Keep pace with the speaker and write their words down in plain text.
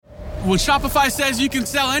When Shopify says you can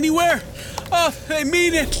sell anywhere, they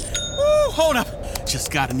mean it. Woo, hold up. Just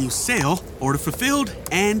got a new sale. Order fulfilled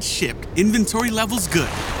and shipped. Inventory levels good.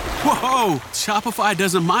 Whoa, Shopify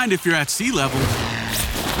doesn't mind if you're at sea level.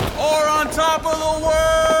 Or on top of the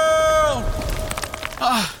world.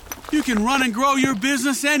 You can run and grow your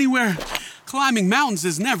business anywhere. Climbing mountains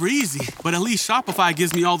is never easy, but at least Shopify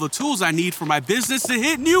gives me all the tools I need for my business to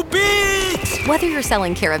hit new peaks. Whether you're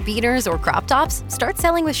selling carabiners or crop tops, start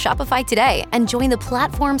selling with Shopify today and join the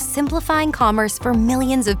platform simplifying commerce for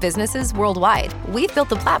millions of businesses worldwide. We've built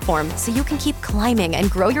the platform so you can keep climbing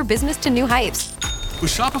and grow your business to new heights.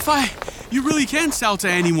 With Shopify, you really can sell to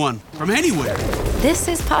anyone, from anywhere. This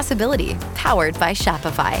is Possibility, powered by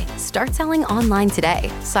Shopify. Start selling online today.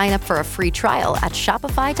 Sign up for a free trial at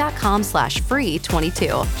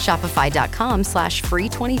shopify.com/free22.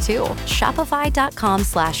 Shopify.com/free22.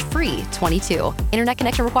 Shopify.com/free22. Internet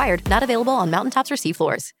connection required. Not available on mountaintops or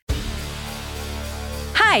seafloors.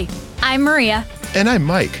 Hi, I'm Maria. And I'm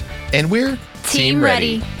Mike. And we're Team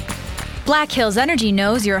Ready. Black Hills Energy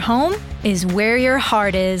knows your home is where your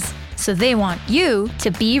heart is, so they want you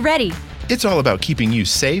to be ready. It's all about keeping you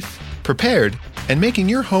safe, prepared, and making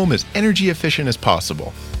your home as energy efficient as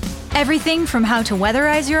possible. Everything from how to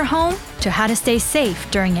weatherize your home to how to stay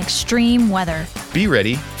safe during extreme weather. Be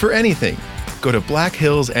ready for anything. Go to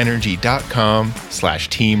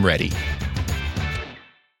blackhillsenergy.com/team ready.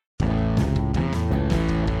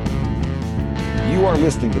 You are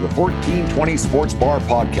listening to the 1420 Sports Bar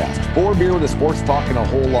Podcast. 4 beer with a sports talk and a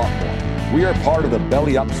whole lot more. We are part of the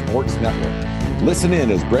Belly Up Sports Network. Listen in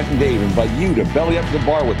as Brent and Dave invite you to belly up to the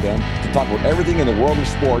bar with them to talk about everything in the world of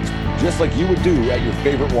sports, just like you would do at your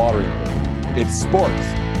favorite watering hole. It's sports,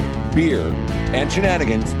 beer, and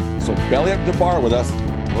shenanigans, so belly up to the bar with us,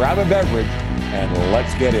 grab a beverage, and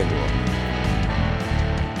let's get into it.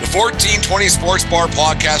 The 1420 Sports Bar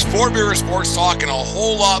Podcast, 4 beer sports talk, and a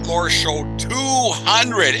whole lot more, show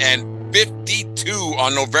 252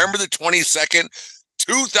 on November the 22nd,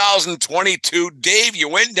 2022. Dave, you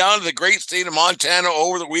went down to the great state of Montana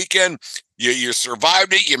over the weekend. You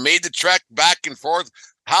survived it. You made the trek back and forth.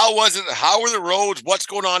 How was it? How were the roads? What's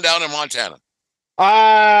going on down in Montana?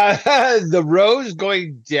 The roads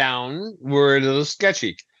going down were a little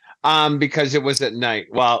sketchy because it was at night.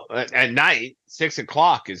 Well, at night, 6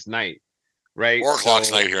 o'clock is night, right? 4 o'clock's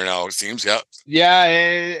night here now, it seems. Yeah. Yeah,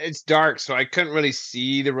 it's dark, so I couldn't really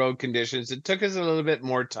see the road conditions. It took us a little bit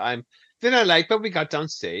more time than I like, but we got down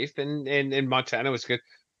safe, and Montana was good.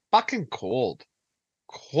 Fucking cold,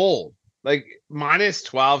 like minus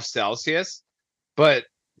 12 Celsius, but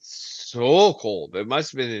so cold. It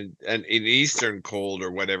must have been an eastern cold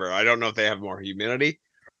or whatever. I don't know if they have more humidity.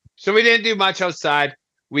 So we didn't do much outside.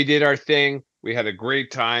 We did our thing. We had a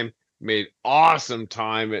great time. Made awesome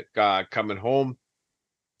time at coming home.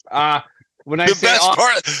 The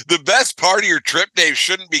best part of your trip, Dave,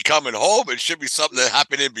 shouldn't be coming home. It should be something that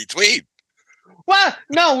happened in between. Well,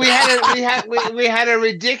 no, we had a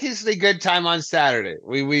ridiculously good time on Saturday.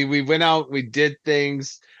 We went out, we did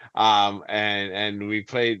things, and we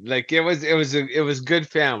played. Like it was good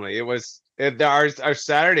family. Our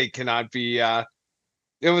Saturday cannot be. It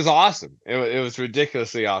was awesome. It was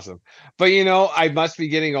ridiculously awesome. But I must be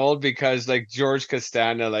getting old because like George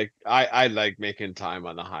Costanza, like I like making time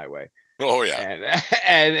on the highway. Oh yeah,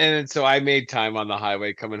 and so I made time on the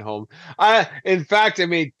highway coming home. In fact, I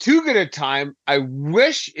made too good a time. I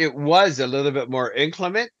wish it was a little bit more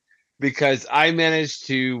inclement because I managed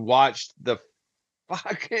to watch the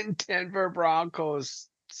fucking Denver Broncos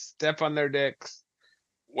step on their dicks.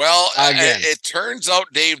 Well, it turns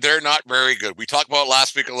out, Dave, they're not very good. We talked about it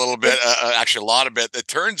last week a little bit, actually a lot of it. It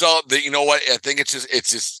turns out that, you know what, I think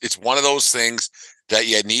it's one of those things that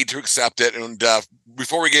you need to accept it. And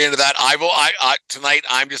before we get into that, tonight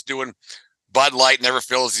I'm just doing Bud Light. Never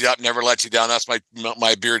fills you up, never lets you down. That's my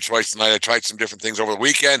beer choice tonight. I tried some different things over the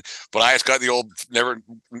weekend, but I just got the old never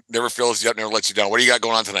fills you up, never lets you down. What do you got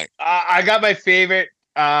going on tonight? I got my favorite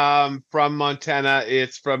from Montana.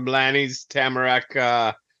 It's from Lanny's Tamarack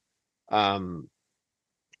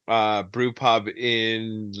brew pub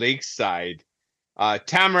in Lakeside.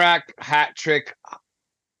 Tamarack Hat Trick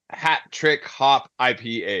Hop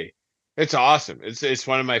IPA. It's awesome. It's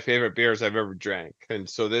one of my favorite beers I've ever drank, and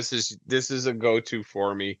so this is a go-to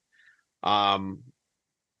for me. I'm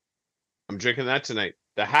drinking that tonight.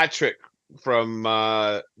 The Hat Trick from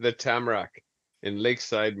the Tamarack in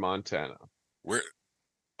Lakeside, Montana.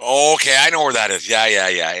 Okay, I know where that is. Yeah.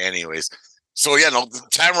 Anyways, so yeah, no,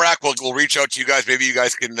 Tamarack will reach out to you guys. Maybe you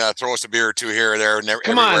guys can throw us a beer or two here or there.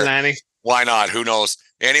 Come on, Lanny. Why not? Who knows?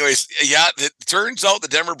 Anyways, yeah, it turns out the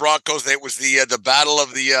Denver Broncos, it was the battle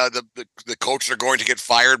of the coach are going to get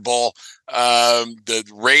fired ball. The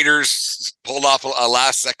Raiders pulled off a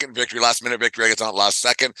last minute victory. I guess not last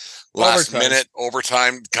second, last minute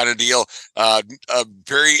overtime kind of deal. A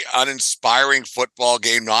very uninspiring football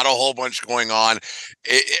game. Not a whole bunch going on,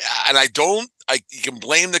 and you can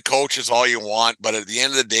blame the coaches all you want, but at the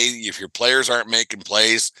end of the day, if your players aren't making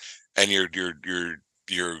plays and you're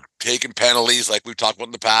taking penalties like we've talked about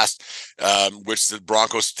in the past, which the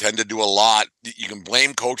Broncos tend to do a lot. You can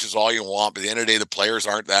blame coaches all you want, but at the end of the day, the players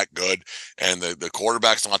aren't that good, and the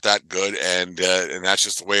quarterback's not that good, and that's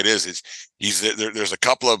just the way it is. There's a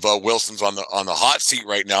couple of Wilsons on the hot seat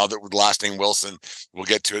right now. That with the last name Wilson. We'll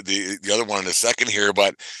get to the other one in a second here,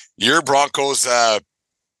 but your Broncos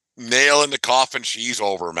nail in the coffin. She's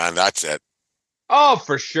over, man. That's it. Oh,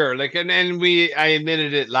 for sure. Like, and I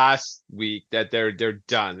admitted it last week that they're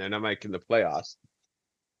done and I'm like in the playoffs.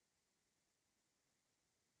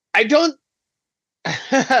 I don't.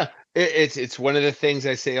 It's one of the things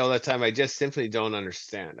I say all the time. I just simply don't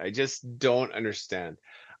understand. I just don't understand.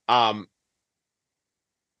 I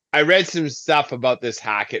read some stuff about this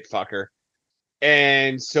Hackett fucker.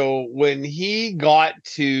 And so when he got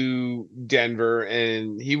to Denver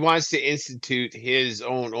and he wants to institute his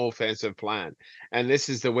own offensive plan, and this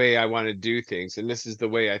is the way I want to do things, and this is the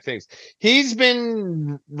way I think. He's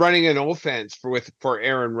been running an offense for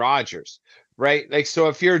Aaron Rodgers, right? Like, so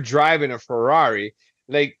if you're driving a Ferrari,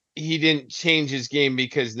 like he didn't change his game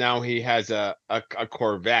because now he has a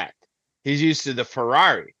Corvette. He's used to the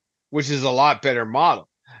Ferrari, which is a lot better model.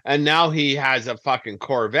 And now he has a fucking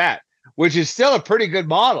Corvette, which is still a pretty good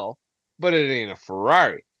model, but it ain't a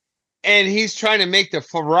Ferrari. And he's trying to make the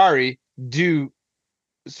Corvette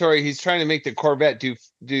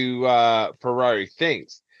do Ferrari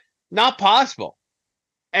things. Not possible.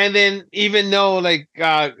 And then even though like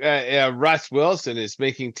Russ Wilson is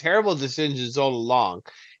making terrible decisions all along,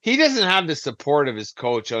 he doesn't have the support of his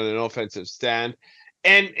coach on an offensive stand.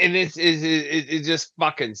 And it just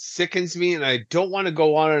fucking sickens me, and I don't want to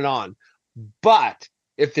go on and on. But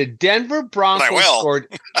if the Denver Broncos scored,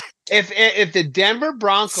 if the Denver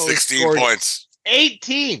Broncos 16 scored points,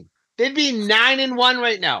 18, they'd be 9-1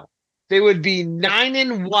 right now. They would be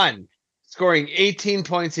 9-1, scoring 18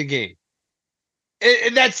 points a game.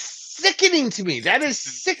 That's sickening to me. That is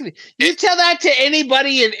sickening. You tell that to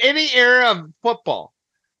anybody in any era of football.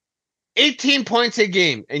 18 points a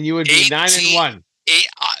game, and you would be 9-1.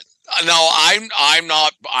 No, I'm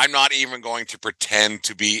not even going to pretend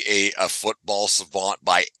to be a football savant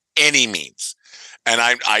by any means, and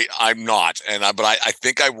I'm not. But I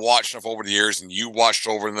think I watched enough over the years, and you watched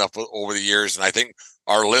enough over the years, and I think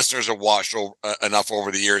our listeners have watched enough over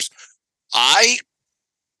the years. I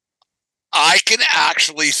can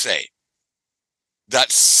actually say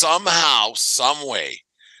that somehow, some way,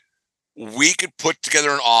 we could put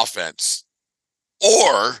together an offense,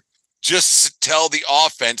 or just tell the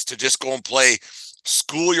offense to just go and play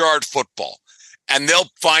schoolyard football, and they'll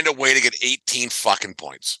find a way to get 18 fucking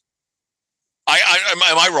points. Am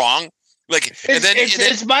I wrong? Like,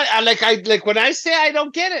 it's when I say I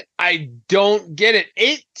don't get it, I don't get it.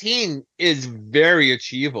 18 is very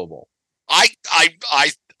achievable.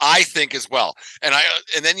 I think as well, and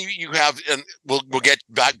then you have, and we'll get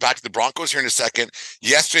back to the Broncos here in a second.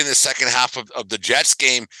 Yesterday in the second half of the Jets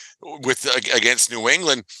game against New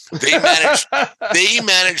England, they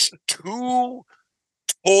managed 2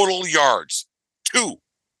 total yards, 2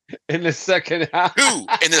 in the second half. 2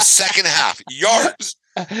 in the second half yards.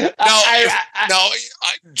 Now,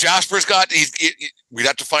 Jasper's got. We'd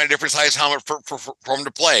have to find a different size helmet for him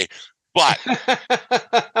to play. But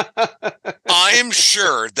I'm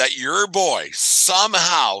sure that your boy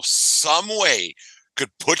somehow, some way could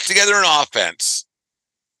put together an offense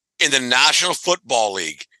in the National Football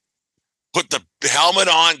League, put the helmet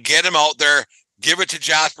on, get him out there, give it to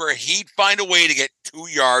Jasper. He'd find a way to get 2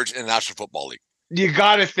 yards in the National Football League. You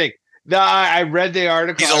got to think. I read the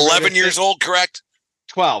article. He's 11 years old, correct?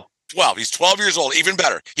 12. 12. He's 12 years old. Even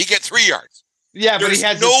better. He get 3 yards. Yeah, There's but he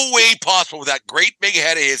has no way possible with that great big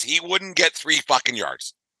head of his, he wouldn't get 3 fucking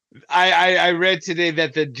yards. I read today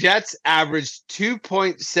that the Jets averaged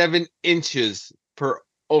 2.7 inches per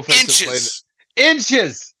offensive play.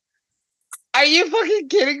 Inches. Are you fucking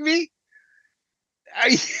kidding me? Are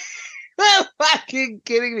you fucking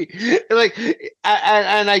kidding me? Like,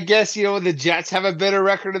 and I guess, the Jets have a better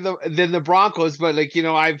record than the Broncos, but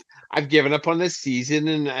I've given up on this season,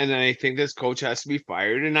 and I think this coach has to be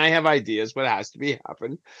fired, and I have ideas what has to be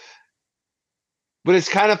happened. But it's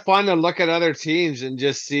kind of fun to look at other teams and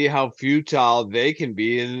just see how futile they can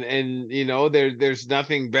be. And there's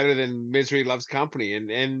nothing better than misery loves company.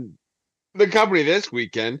 And the company this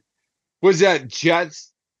weekend was that the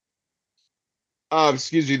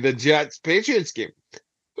Jets Patriots game.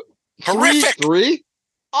 Horrific. 3-3.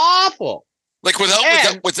 Awful. Like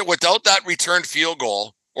without that return field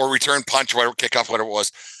goal or return punch, whatever, kickoff, whatever it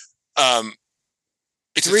was.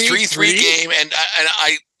 It's a 3-3 game, and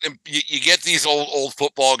you get these old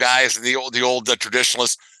football guys, the old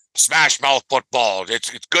traditionalists, smash mouth football. It's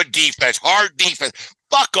good defense, hard defense.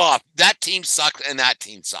 Fuck off. That team sucks, and that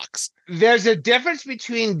team sucks. There's a difference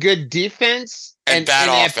between good defense and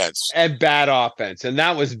bad offense. And bad offense, and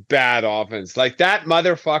that was bad offense. Like that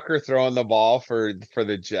motherfucker throwing the ball for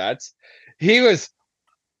the Jets, he was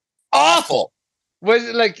awful. Was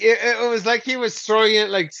like it was like he was throwing it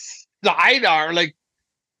like sidearm, like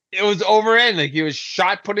it was over end, like he was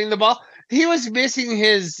shot putting the ball. He was missing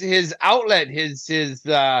his outlet, his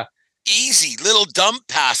easy little dump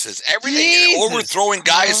passes, everything, overthrowing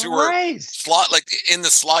guys who were slot, like in the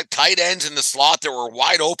slot, tight ends in the slot that were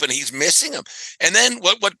wide open. He's missing them. And then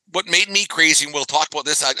what made me crazy, and we'll talk about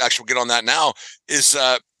this, I actually get on that now, is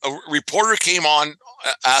a reporter came on,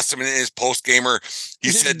 asked him in his post gamer, he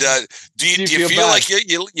said, do you feel like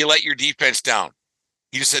you let your defense down?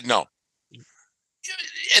 He just said no.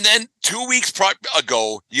 And then 2 weeks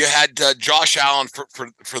ago, you had Josh Allen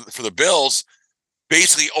for the Bills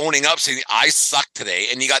basically owning up, saying, I suck today.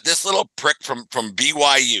 And you got this little prick from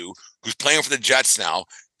BYU who's playing for the Jets now.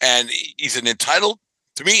 And he's an entitled,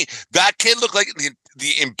 to me, that kid looked like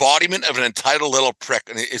the embodiment of an entitled little prick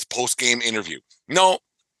in his post-game interview. No,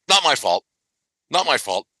 not my fault. Not my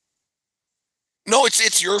fault. No,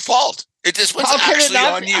 it's your fault. This one's actually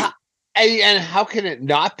on you. And how can it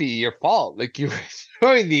not be your fault? Like you were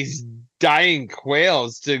throwing these dying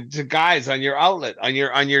quails to guys on your outlet, on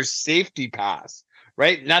your safety pass,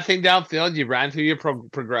 right? Nothing downfield. You ran through your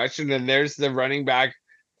progression, and there's the running back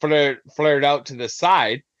flared out to the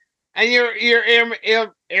side, and you're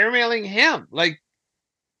airmailing him. Like,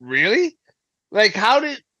 really? Like, how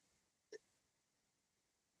did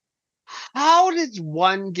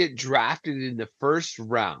one get drafted in the first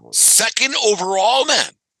round? Second overall,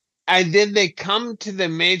 man. And then they come to the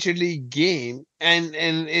major league game, and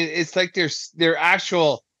it's like their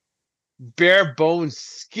actual bare bones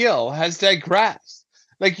skill has digressed.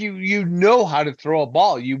 Like you know how to throw a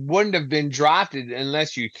ball. You wouldn't have been drafted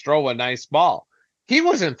unless you throw a nice ball. He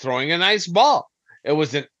wasn't throwing a nice ball. It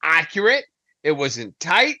wasn't accurate. It wasn't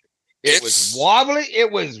tight. It was wobbly.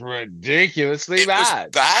 It was ridiculously bad.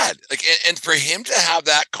 Was bad. Like, and for him to have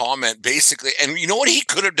that comment, basically, and you know what he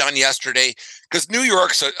could have done yesterday, because New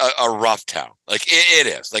York's a rough town. Like it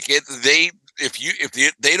is. Like if the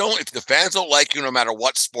fans don't like you, no matter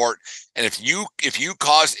what sport, and if you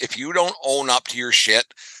don't own up to your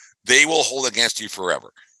shit, they will hold against you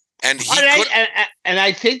forever. And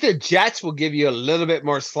I think the Jets will give you a little bit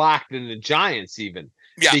more slack than the Giants, even.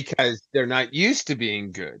 Yeah. Because they're not used to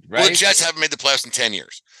being good, right? Well, the Jets haven't made the playoffs in 10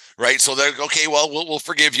 years, right? So they're okay. Well, we'll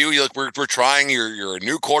forgive you. We're trying. You're a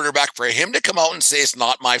new quarterback. For him to come out and say it's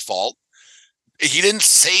not my fault, he didn't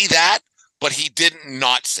say that, but he did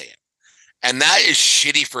not say it, and that is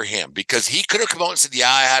shitty for him, because he could have come out and said,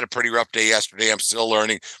 "Yeah, I had a pretty rough day yesterday. I'm still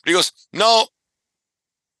learning." But he goes, "No,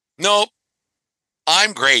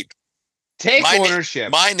 I'm great. Take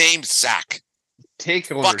ownership. My name's Zach."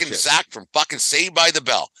 Take ownership. Fucking Zach from fucking Saved by the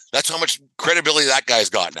Bell. That's how much credibility that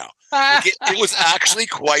guy's got now. Like it was actually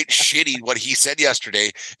quite shitty what he said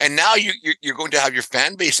yesterday, and now you're going to have your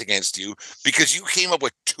fan base against you because you came up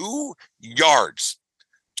with 2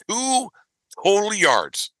 total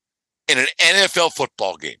yards in an NFL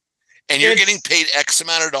football game, and you're getting paid X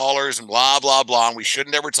amount of dollars and blah blah blah. And we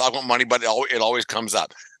shouldn't ever talk about money, but it always comes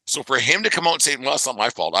up. So for him to come out and say, "Well, it's not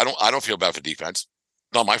my fault. I don't feel bad for defense.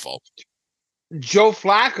 Not my fault." Joe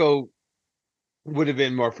Flacco would have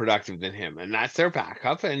been more productive than him, and that's their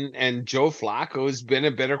backup. And Joe Flacco has been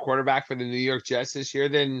a better quarterback for the New York Jets this year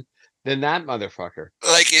than that motherfucker.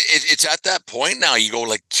 Like it's at that point now. You go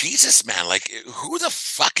like, Jesus, man! Like, who the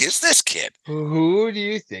fuck is this kid? Who do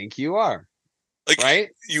you think you are? Like, right?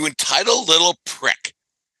 You entitled little prick.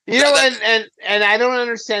 You know, and I don't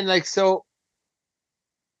understand. Like, so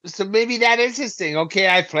maybe that is his thing. Okay,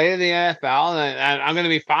 I played in the NFL, and I'm going to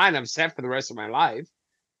be fine. I'm set for the rest of my life,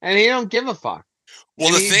 and he don't give a fuck.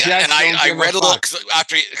 Well, the thing, and I read a little,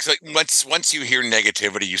 because once you hear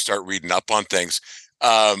negativity, you start reading up on things.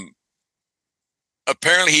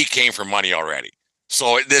 Apparently, he came for money already,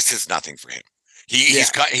 so this is nothing for him. He has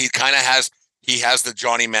the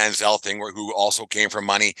Johnny Manziel thing, who also came for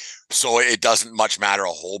money, so it doesn't much matter a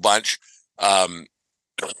whole bunch.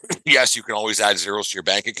 yes, you can always add zeros to your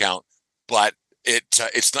bank account, but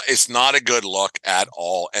it's not a good look at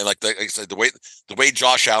all. And like I said, the way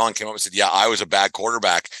Josh Allen came up and said, "Yeah, I was a bad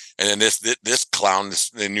quarterback," and then this clown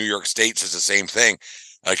in New York State says the same thing.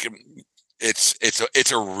 Like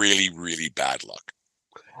it's a really, really bad look.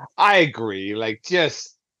 I agree. Like,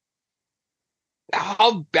 just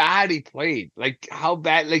how bad he played. Like, how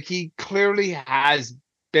bad. Like, he clearly has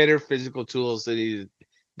better physical tools than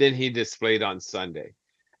he displayed on Sunday.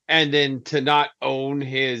 And then to not own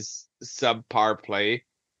his subpar play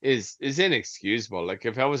is inexcusable. Like,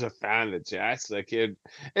 if I was a fan of the Jets, like,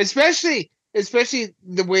 especially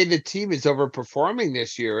the way the team is overperforming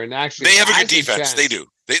this year, and actually they have a has good defense. chance. They do.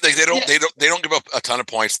 They don't give up a ton of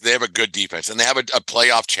points. They have a good defense, and they have a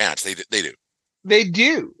playoff chance. They do. They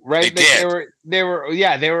do, right? They did. They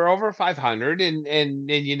were over 500, and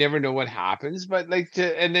you never know what happens. But like,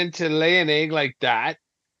 to lay an egg like that,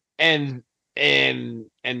 and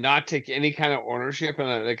not take any kind of ownership,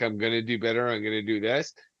 and like, I'm gonna do better, I'm gonna do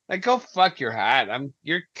this. Like, go fuck your hat.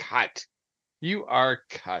 You're cut. You are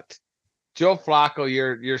cut. Joe Flacco,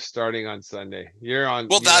 you're starting on Sunday. You're on.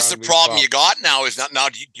 Well, that's the problem 12. you got now. Is not now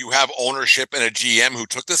you have ownership and a GM who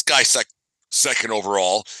took this guy second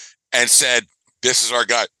overall and said, "This is our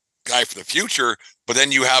guy for the future." But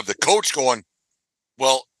then you have the coach going,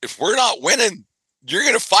 "Well, if we're not winning, you're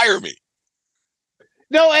going to fire me."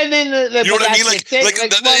 No, and then you know what I mean?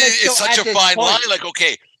 It's such a fine line. Like,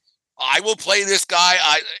 okay, I will play this guy.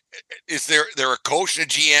 Is there a coach and a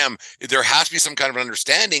GM? There has to be some kind of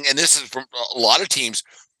understanding. And this is from a lot of teams.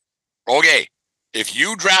 Okay, if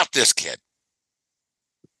you draft this kid,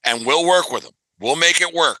 and we'll work with him, we'll make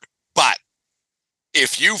it work. But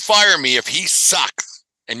if you fire me, if he sucks,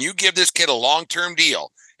 and you give this kid a long-term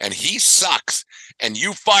deal, and he sucks, and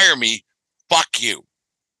you fire me, fuck you.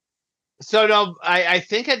 So no, I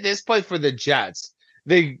think at this point for the Jets,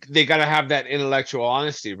 they got to have that intellectual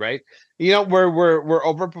honesty, right? You know, we're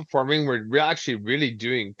overperforming. We're actually really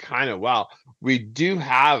doing kind of well. We do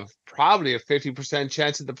have probably a 50%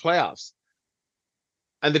 chance at the playoffs.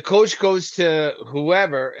 And the coach goes to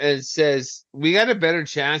whoever and says, "We got a better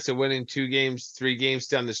chance of winning 2 games, 3 games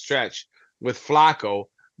down the stretch with Flacco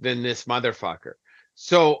than this motherfucker."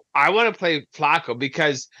 So I want to play Flacco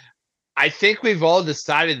because I think we've all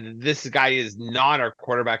decided that this guy is not our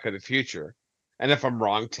quarterback of the future. And if I'm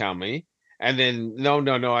wrong, tell me. And then, no,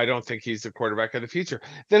 I don't think he's the quarterback of the future.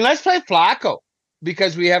 Then let's play Flacco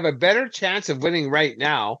because we have a better chance of winning right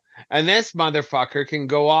now. And this motherfucker can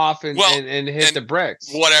go off and hit the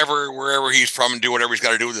bricks. Wherever he's from, and do whatever he's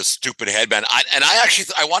got to do with this stupid headband.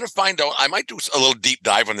 I want to find out. I might do a little deep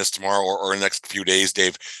dive on this tomorrow or in the next few days,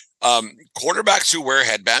 Dave. Quarterbacks who wear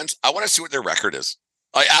headbands, I want to see what their record is.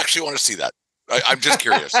 I actually want to see that. I'm just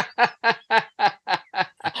curious.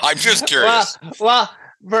 I'm just curious. Well,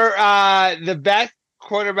 for the best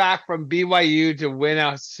quarterback from BYU to win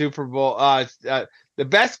a Super Bowl, the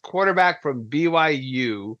best quarterback from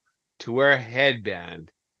BYU to wear a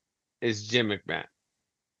headband is Jim McMahon.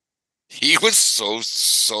 He was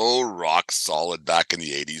so rock solid back in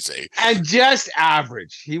the 80s, eh? And just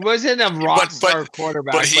average. He wasn't a rock star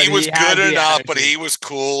quarterback. But he was good enough, but he was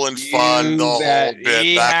cool and fun the whole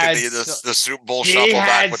bit back in the Super Bowl shuffle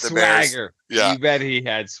back with the Bears. Yeah. You bet he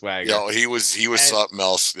had swagger. Yeah, he was something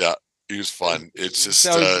else. Yeah. He was fun. It's just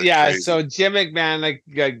crazy. So Jim McMahon, like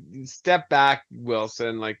step back,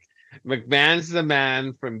 Wilson. Like, McMahon's the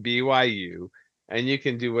man from BYU, and you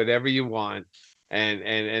can do whatever you want.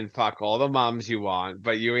 And fuck all the moms you want,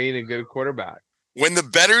 but you ain't a good quarterback. When the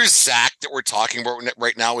better Zach that we're talking about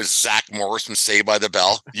right now is Zach Morris from Saved by the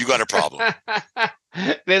Bell, you got a problem.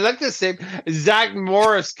 They look the same. Zach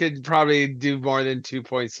Morris could probably do more than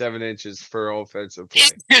 2.7 inches for offensive play.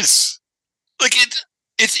 Inches, like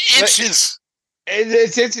it's inches.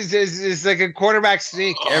 It's inches. It's like a quarterback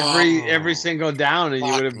sneak every single down, and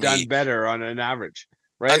you would have done better on an average.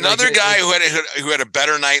 Right? Another guy who had a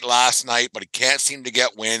better night last night, but he can't seem to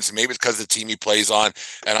get wins. Maybe it's because of the team he plays on.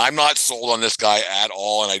 And I'm not sold on this guy at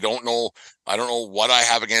all. And I don't know what I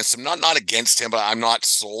have against him. Not against him, but I'm not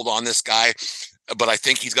sold on this guy. But I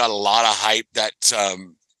think he's got a lot of hype that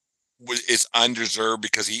is undeserved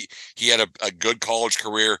because he had a good college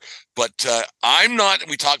career. But I'm not.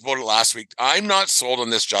 We talked about it last week. I'm not sold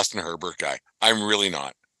on this Justin Herbert guy. I'm really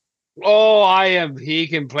not. Oh, I am. He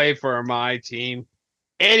can play for my team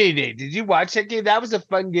any day. Did you watch that game? That was a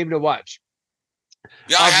fun game to watch.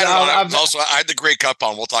 Yeah, I had the Grey Cup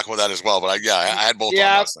on. We'll talk about that as well. But I had both.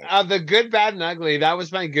 Yeah, the good, bad, and ugly. That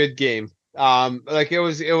was my good game. Like it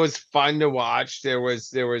was fun to watch. There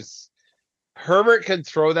was Herbert can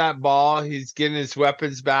throw that ball. He's getting his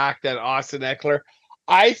weapons back. That Austin Eckler.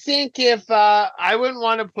 I think if I wouldn't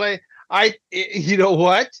want to play, you know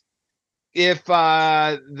what? If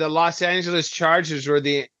the Los Angeles Chargers were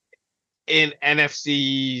in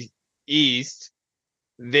NFC East,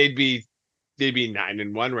 they'd be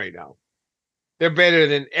 9-1 right now. They're better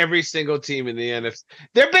than every single team in the NFC.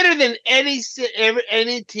 They're better than any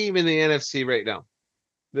team in the NFC right now.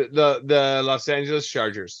 The Los Angeles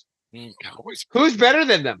Chargers. Who's better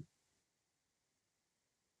than them?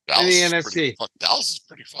 Dallas in the NFC. Dallas is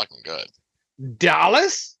pretty fucking good.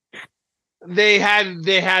 Dallas? They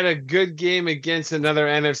had a good game against another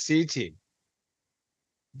NFC team.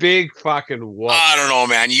 Big fucking whoop. I don't know,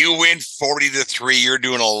 man. You win 40-3. You're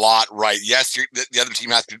doing a lot right. Yes, the other team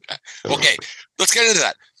has to. Okay, let's get into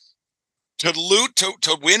that.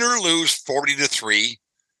 To win or lose 40-3,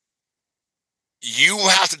 you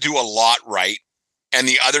have to do a lot right, and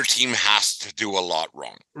the other team has to do a lot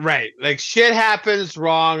wrong. Right. Like shit happens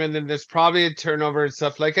wrong, and then there's probably a turnover and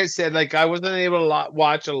stuff. Like I said, like I wasn't able to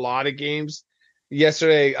watch a lot of games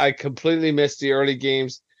yesterday. I completely missed the early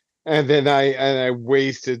games, and then I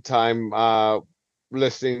wasted time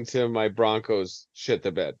listening to my Broncos shit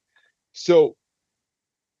the bed. So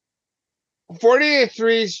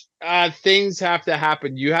 40-3, things have to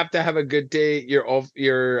happen. You have to have a good day.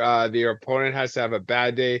 Your opponent has to have a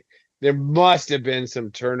bad day. There must have been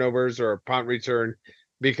some turnovers or a punt return,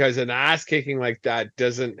 because an ass kicking like that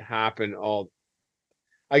doesn't happen all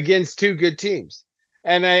against two good teams.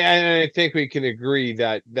 And I think we can agree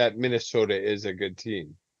that Minnesota is a good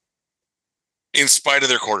team. In spite of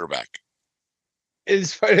their quarterback.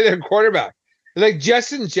 Like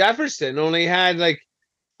Justin Jefferson only had like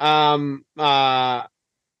 20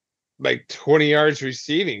 yards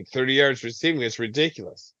receiving, 30 yards receiving. It's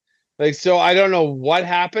ridiculous. Like, so I don't know what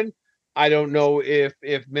happened. I don't know if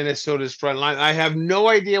Minnesota's front line. I have no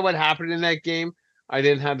idea what happened in that game. I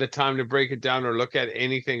didn't have the time to break it down or look at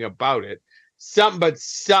anything about it. Something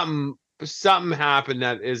happened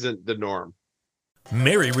that isn't the norm.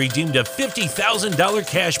 Mary redeemed a $50,000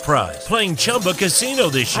 cash prize playing Chumba Casino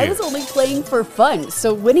this year. I was only playing for fun,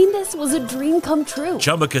 so winning this was a dream come true.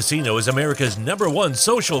 Chumba Casino is America's #1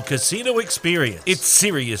 social casino experience. It's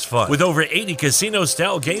serious fun. With over 80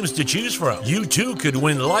 casino-style games to choose from, you too could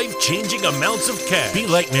win life-changing amounts of cash. Be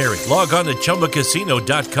like Mary. Log on to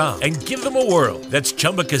ChumbaCasino.com and give them a whirl. That's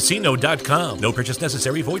ChumbaCasino.com. No purchase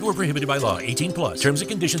necessary. Void or prohibited by law. 18+. Terms and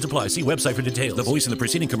conditions apply. See website for details. The voice in the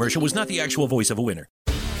preceding commercial was not the actual voice of a winner.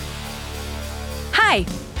 Hi,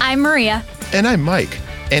 I'm Maria. And I'm Mike.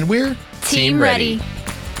 And we're Team Ready.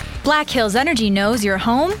 Black Hills Energy knows your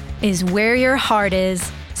home is where your heart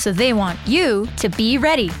is, so they want you to be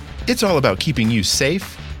ready. It's all about keeping you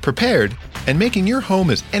safe, prepared, and making your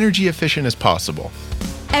home as energy efficient as possible.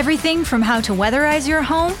 Everything from how to weatherize your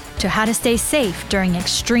home to how to stay safe during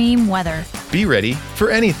extreme weather. Be ready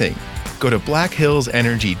for anything. Go to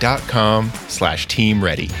blackhillsenergy.com/Team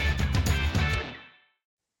Ready.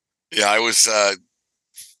 Yeah, I was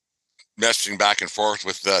messaging back and forth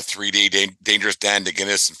with 3D Dangerous Dan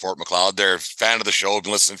DeGuinness in Fort McLeod. They're a fan of the show,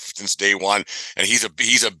 been listening since day one, and he's a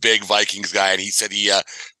big Vikings guy. And he said he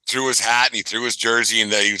threw his hat and he threw his jersey,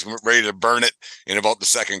 and he was ready to burn it in about the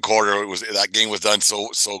second quarter. That game was done so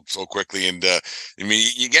quickly. And I mean,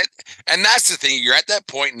 you get, and that's the thing. You're at that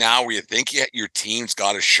point now where you think your team's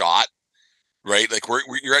got a shot. Right, like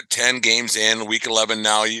you're at 10 games in week 11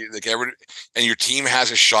 now. And your team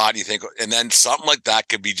has a shot. And you think, and then something like that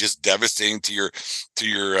could be just devastating to your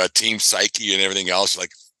team psyche and everything else.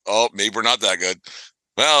 Like, oh, maybe we're not that good.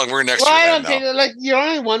 Well, we're next year. I don't think like you're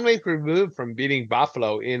only 1 week removed from beating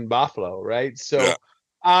Buffalo in Buffalo, right? So, yeah.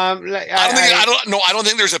 I don't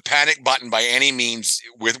think there's a panic button by any means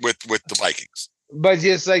with the Vikings. But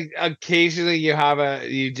just like occasionally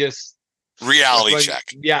you just. Reality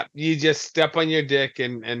check. Yeah, you just step on your dick,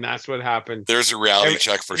 and that's what happened. There's a reality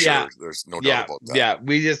check for sure. There's no doubt about that. Yeah,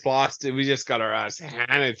 we just lost it. We just got our ass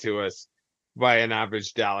handed to us by an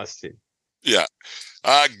average Dallas team. Yeah.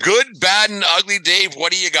 Good, bad, and ugly. Dave,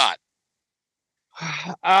 what do you got?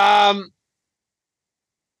 Well,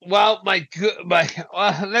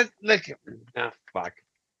 fuck.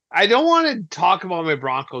 I don't want to talk about my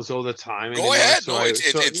Broncos all the time. Go ahead.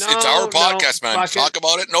 It's our podcast, man. Talk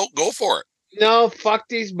about it. No, go for it. No, fuck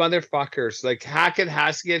these motherfuckers. Like, Hackett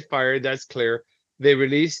has to get fired. That's clear. They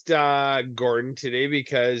released Gordon today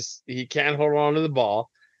because he can't hold on to the ball.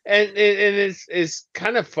 And it's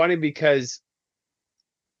kind of funny because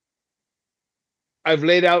I've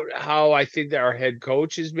laid out how I think that our head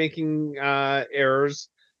coach is making errors.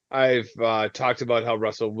 I've talked about how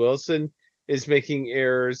Russell Wilson is making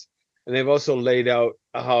errors. And they've also laid out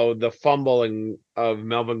how the fumbling of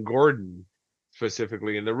Melvin Gordon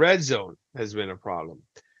specifically in the red zone, has been a problem.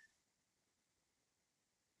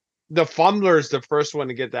 The fumbler is the first one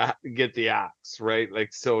to get the axe, right?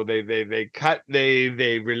 Like, so they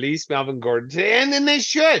release Melvin Gordon today, and then they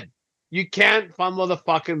should. You can't fumble the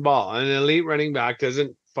fucking ball. An elite running back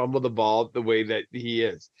doesn't fumble the ball the way that he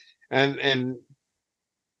is. And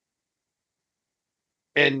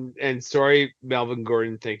sorry, Melvin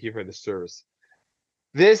Gordon, thank you for the service.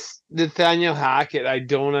 This Nathaniel Hackett, I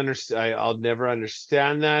don't understand. I'll never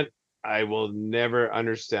understand that. I will never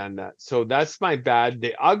understand that. So that's my bad.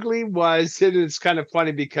 The ugly was, and it's kind of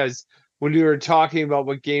funny because when we were talking about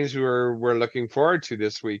what games we're looking forward to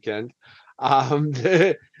this weekend,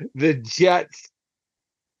 the Jets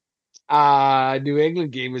New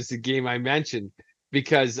England game is the game I mentioned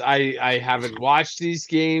because I haven't watched these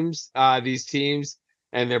games, these teams,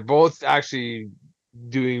 and they're both actually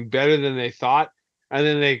doing better than they thought. And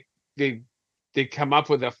then they come up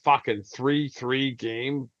with a fucking 3-3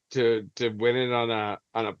 game to win it on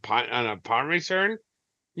a punt return.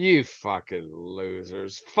 You fucking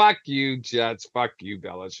losers. Fuck you, Jets. Fuck you,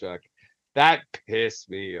 Belichick. That pissed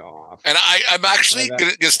me off. And I'm actually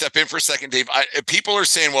going to step in for a second, Dave. People are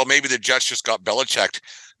saying, well, maybe the Jets just got Belichicked.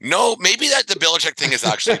 No, maybe that the Belichick thing is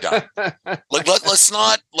actually done. Like, let's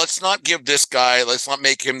not give this guy. Let's not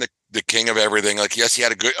make him the king of everything. Like, yes, he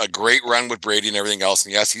had a great run with Brady and everything else,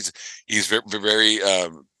 and yes, he's very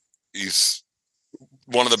he's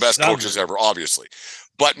one of the best coaches ever, obviously.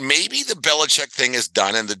 But maybe the Belichick thing is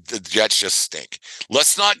done, and the Jets just stink.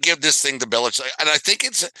 Let's not give this thing to Belichick. And I think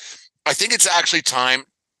it's actually time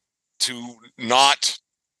to not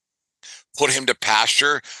put him to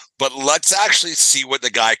pasture, but let's actually see what the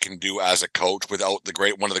guy can do as a coach without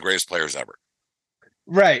one of the greatest players ever.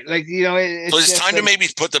 Right. Like, it's time to maybe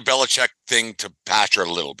put the Belichick thing to pasture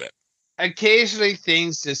a little bit. Occasionally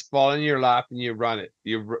things just fall in your lap and you run it.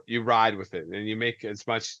 You ride with it and you make as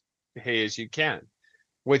much hay as you can,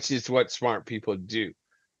 which is what smart people do.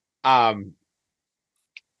 But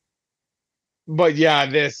yeah,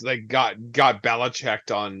 this like got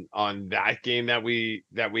Belichicked on that game that we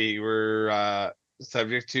were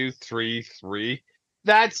subject to 3-3.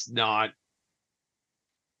 That's not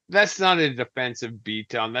a defensive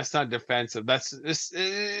beatdown. That's not defensive. It's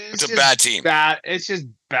a bad team. It's just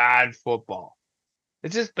bad football.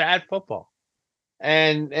 It's just bad football.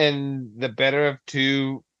 And the better of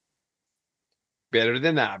two better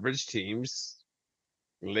than average teams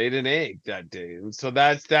laid an egg that day. And so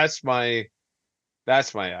that's my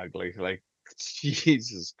ugly. Like,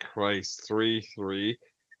 Jesus Christ, 3-3,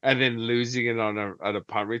 and then losing it on a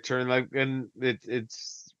punt return. Like, and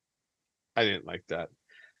it's I didn't like that.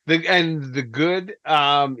 The good,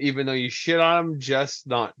 even though you shit on them just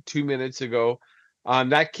not 2 minutes ago,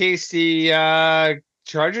 that KC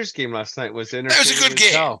Chargers game last night was entertaining. That was a good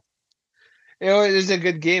game. Hell. It was a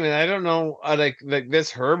good game, and I don't know, like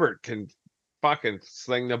this Herbert can fucking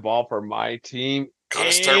sling the ball for my team.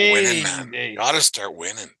 Gotta start winning, man. Gotta start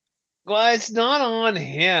winning. Well, it's not on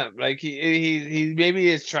him. Like he maybe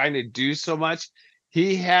is trying to do so much.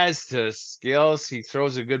 He has the skills. He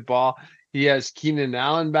throws a good ball. He has Keenan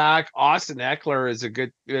Allen back. Austin Eckler is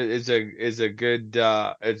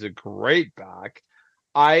a great back.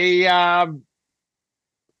 I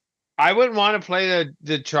wouldn't want to play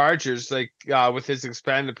the Chargers like with this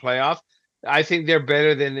expanded playoff. I think they're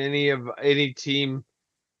better than any team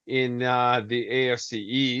in the AFC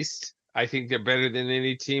East. I think they're better than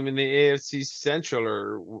any team in the AFC Central,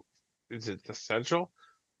 or is it the Central,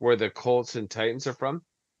 where the Colts and Titans are from?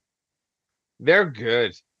 They're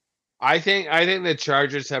good. I think the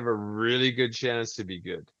Chargers have a really good chance to be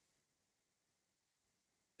good.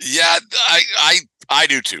 Yeah, I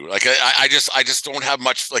do too. Like I just don't have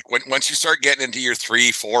much. Like once you start getting into your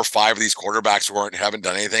 3, 4, 5 of these quarterbacks who haven't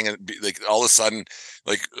done anything, and like all of a sudden,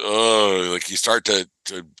 like you start to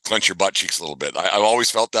clench your butt cheeks a little bit. I've always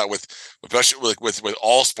felt that especially with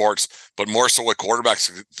all sports, but more so with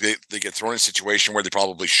quarterbacks. They get thrown in a situation where they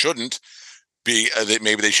probably shouldn't be. That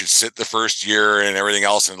maybe they should sit the first year and everything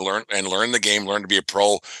else and learn the game, learn to be a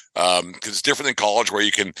pro. Because it's different than college where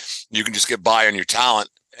you can just get by on your talent.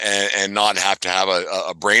 And not have to have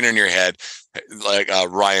a brain in your head like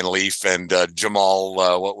Ryan Leaf and Jamal.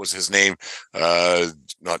 What was his name?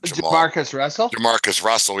 Not Jamal. Jamarcus Russell. Jamarcus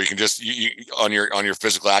Russell. You can just on your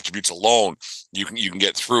physical attributes alone, you can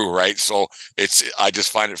get through, right? So I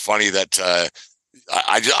just find it funny that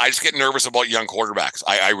I just get nervous about young quarterbacks.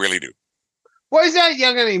 I really do. Well, he's not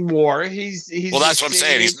young anymore. He's well. That's what I'm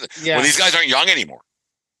saying. Well, these guys aren't young anymore.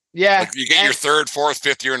 Yeah, like you get your 3rd, 4th,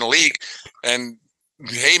 5th year in the league, and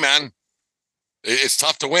hey, man, it's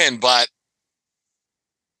tough to win, but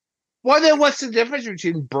Well, then what's the difference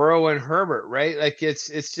between Burrow and Herbert, right? Like it's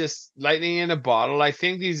just lightning in a bottle. I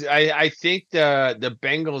think I think the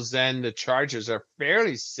Bengals and the Chargers are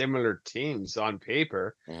fairly similar teams on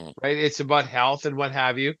paper, right? It's about health and what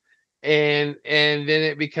have you. And then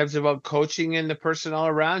it becomes about coaching and the personnel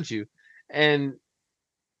around you. And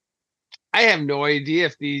I have no idea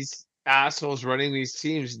if these assholes running these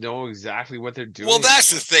teams know exactly what they're doing. Well, that's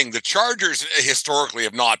the thing. The Chargers historically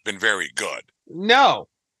have not been very good. No.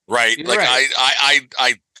 Right. You're Like right.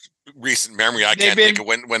 I recent memory, I can't think of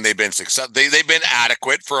when they've been successful. They've been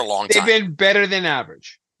adequate for a long time. They've been better than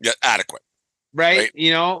average. Yeah, adequate. Right?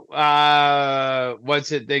 You know,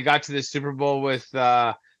 what's it? They got to the Super Bowl with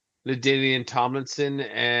LaDainian Tomlinson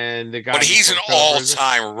and the guy. But he's an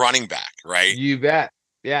all-time running back, right? You bet.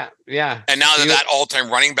 Yeah, yeah. And now that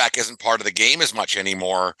all-time running back isn't part of the game as much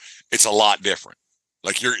anymore, it's a lot different.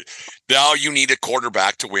 Like now you need a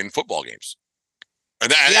quarterback to win football games.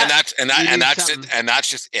 And that's it. And that's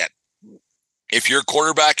just it. If your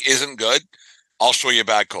quarterback isn't good, I'll show you a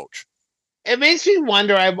bad coach. It makes me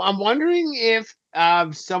wonder. I'm wondering if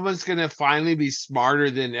someone's going to finally be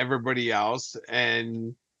smarter than everybody else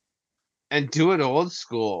and do it old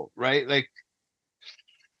school, right? Like,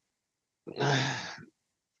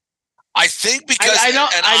 I think because I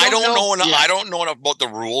don't know enough about the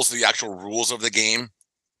rules, the actual rules of the game.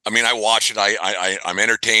 I mean, I watch it. I'm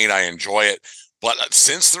entertained. I enjoy it. But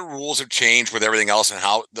since the rules have changed with everything else and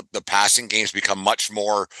how the passing games become much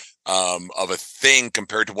more of a thing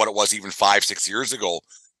compared to what it was even 5-6 years ago,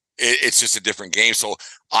 it's just a different game. So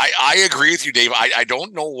I agree with you, Dave. I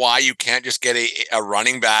don't know why you can't just get a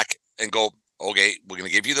running back and go, okay, we're going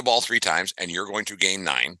to give you the ball 3 times and you're going to gain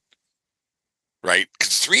 9, right?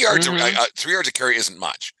 Because 3 yards, 3 yards of carry isn't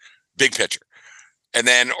much. Big picture. And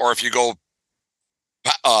then, or if you go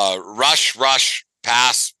rush,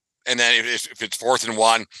 pass, and then if it's 4th and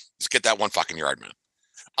 1, just get that 1 fucking yard, man.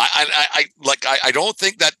 I don't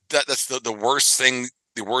think that's the worst thing.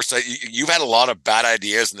 The worst, you've had a lot of bad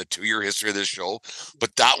ideas in the 2-year history of this show,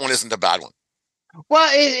 but that one isn't a bad one. Well,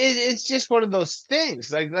 it's just one of those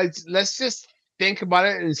things. Like let's just think about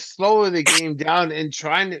it and slow the game down and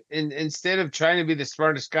instead of trying to be the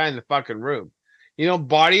smartest guy in the fucking room, you know,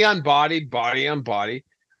 body on body.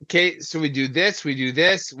 Okay, so we do this,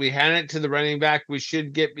 we hand it to the running back. We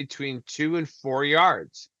should get between 2 and 4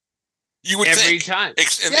 yards. You would every think. time.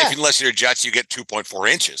 Unless you're Jets, you get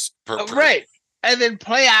 2.4 inches per. Right. And then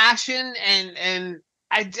play action and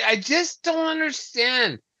I just don't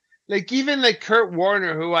understand. Like even like Kurt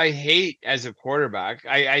Warner, who I hate as a quarterback,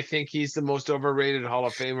 I think he's the most overrated Hall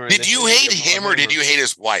of Famer. Did you hate him or did you hate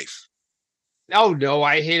his wife? Oh no,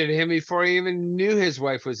 I hated him before I even knew his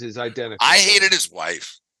wife was his identical. I hated his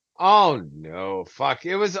wife. Oh no, fuck!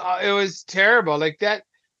 It was terrible. Like that.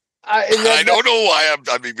 I don't know why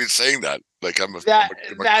I'm even saying that. Like I'm a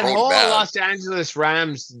that whole man. Los Angeles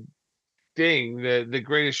Rams thing, the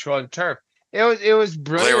greatest show on turf. It was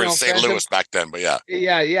brilliant. They were in St. Louis back then, but yeah.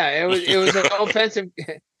 Yeah. It was an offensive.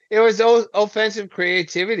 It was offensive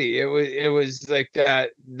creativity. It was like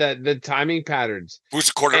the timing patterns. Who's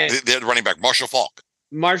the quarterback? The running back, Marshall Faulk.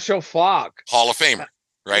 Hall of Famer,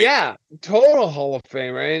 right? Yeah, total Hall of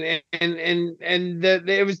Famer. And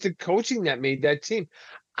it was the coaching that made that team.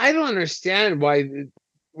 I don't understand why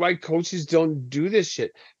coaches don't do this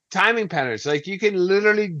shit. Timing patterns, like you can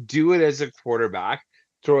literally do it as a quarterback.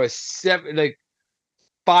 Throw a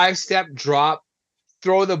 5-step drop,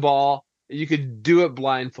 throw the ball. You could do it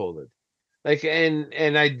blindfolded. Like and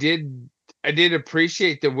I did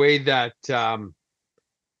appreciate the way that that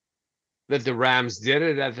the Rams did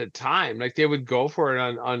it at the time. Like they would go for it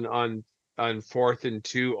on 4th and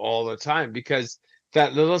 2 all the time because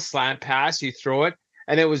that little slant pass, you throw it,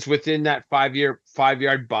 and it was within that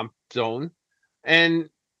 5-yard bump zone, and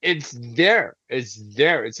it's there.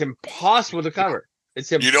 It's impossible to cover.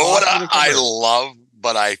 You know what I love,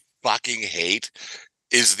 but I fucking hate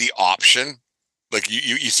is the option. Like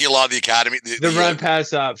you see a lot of the academy, the run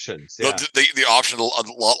pass options. Yeah. The option a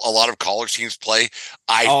lot of college teams play.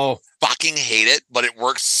 I fucking hate it, but it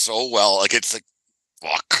works so well. Like it's like,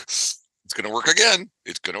 fuck, it's gonna work again.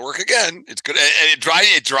 It's gonna work again. It's gonna, and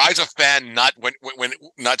it drives a fan nut when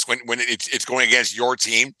it's going against your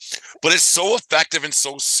team. But it's so effective and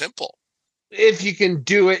so simple. If you can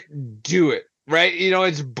do it, do it. Right, you know,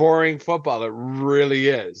 it's boring football. It really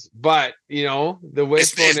is. But you know, the way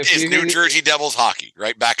it's New Jersey Devils hockey,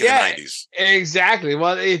 right back in the 90s. Exactly.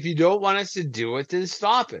 Well, if you don't want us to do it, then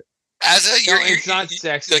stop it. It's not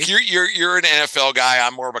sexy. Like you're an NFL guy.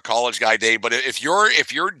 I'm more of a college guy, Dave. But if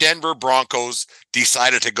your Denver Broncos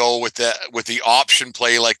decided to go with the option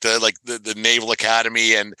play, like the Naval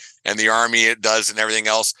Academy and the Army it does and everything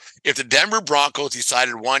else, if the Denver Broncos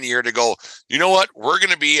decided one year to go, you know what, we're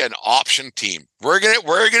going to be an option team. We're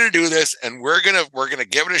gonna do this, and we're gonna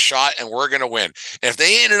give it a shot, and we're gonna win. And if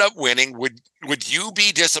they ended up winning, would you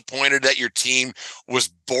be disappointed that your team was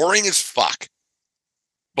boring as fuck,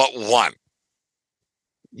 but won?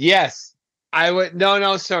 Yes, I would.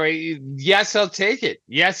 No, sorry. Yes, I'll take it.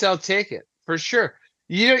 Yes, I'll take it for sure.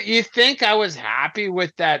 You think I was happy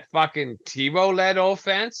with that fucking Tebow-led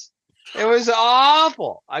offense? It was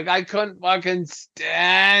awful. I couldn't fucking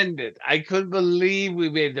stand it. I couldn't believe we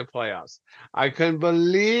made the playoffs. I couldn't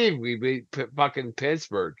believe we beat fucking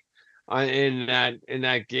Pittsburgh in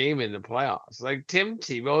that game in the playoffs. Like, Tim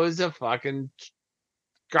Tebow is a fucking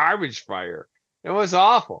garbage fire. It was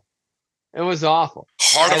awful. It was awful.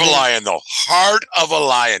 Heart of a lion, though. Heart of a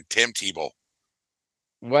lion, Tim Tebow.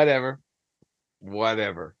 Whatever.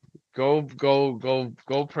 Go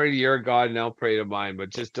pray to your God, and I'll pray to mine, but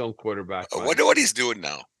just don't quarterback. I wonder what he's doing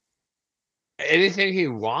now. Anything he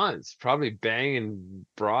wants, probably banging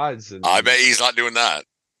broads. And I bet he's not doing that.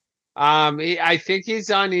 I think he's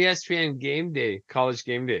on ESPN Game Day, College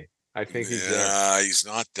Game Day. I think he's there. Yeah, he's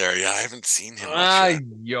not there. Yeah, I haven't seen him.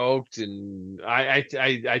 Yoked, and I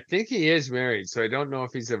think he is married, so I don't know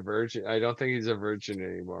if he's a virgin. I don't think he's a virgin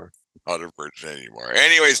anymore. Not a virgin anymore.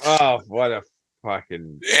 Anyways. Oh, what a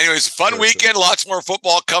fucking. Anyways, fun weekend. Lots more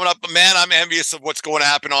football coming up. Man, I'm envious of what's going to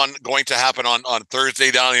happen on Thursday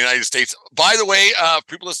down in the United States. By the way,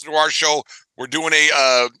 people listen to our show. We're doing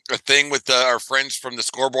a thing with our friends from the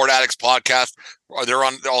Scoreboard Addicts podcast. They're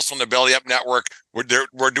also on the Belly Up Network.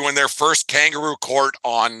 We're doing their first Kangaroo Court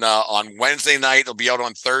on Wednesday night. It'll be out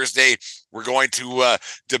on Thursday. We're going to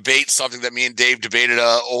debate something that me and Dave debated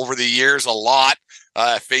over the years a lot,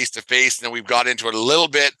 face to face, and then we've got into it a little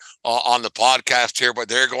bit on the podcast here. But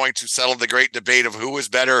they're going to settle the great debate of who is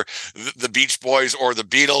better, the Beach Boys or the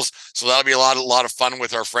Beatles. So that'll be a lot of fun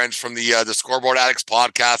with our friends from the Scoreboard Addicts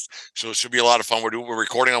podcast. So it should be a lot of fun. We're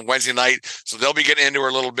recording on Wednesday night, so they'll be getting into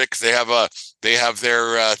it a little bit because they have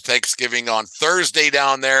their Thanksgiving on Thursday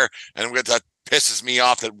down there, and that pisses me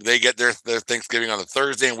off that they get their Thanksgiving on a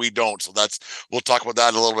Thursday and we don't. So we'll talk about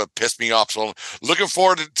that a little bit. Pissed me off. So I'm looking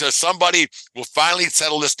forward to somebody will finally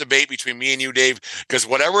settle this debate between me and you, Dave, because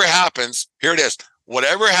whatever happens, here it is.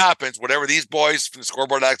 Whatever happens, whatever these boys from the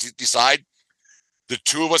Scoreboard Addicts decide, the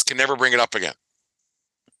two of us can never bring it up again.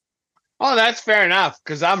 Oh, that's fair enough,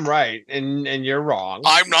 because I'm right and you're wrong.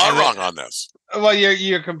 I'm not wrong on this. Well,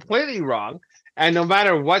 you're completely wrong. And no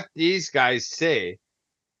matter what these guys say,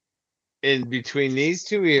 in between these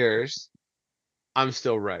 2 years, I'm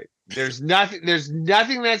still right. There's nothing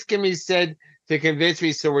that's gonna be said to convince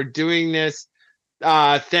me. So we're doing this.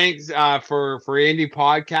 Thanks for indie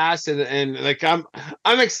podcasts and like I'm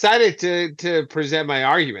excited to present my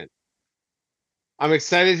argument. I'm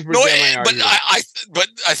excited to present my argument. But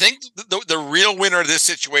I think the real winner of this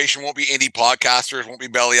situation won't be indie podcasters, won't be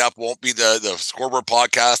Belly Up, won't be the Scoreboard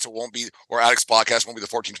podcast, it won't be, or Addicts podcast, won't be the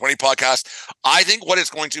 1420 podcast. I think what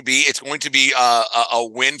it's going to be a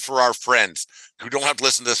win for our friends who don't have to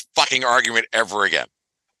listen to this fucking argument ever again.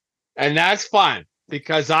 And that's fine,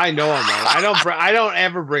 because I know them. I don't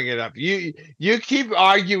ever bring it up. You keep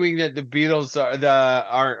arguing that the Beatles are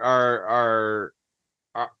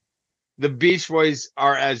the Beach Boys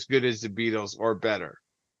are as good as the Beatles or better.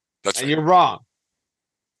 That's right. And you're wrong.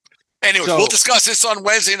 Anyways, we'll discuss this on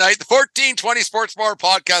Wednesday night. The 1420 Sports Bar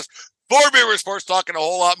podcast. 4 Beer with Sports Talk and a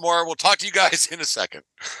whole lot more. We'll talk to you guys in a second.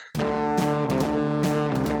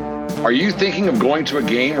 Are you thinking of going to a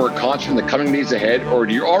game or a concert in the coming days ahead, or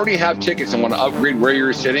do you already have tickets and want to upgrade where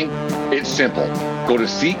you're sitting? It's simple. Go to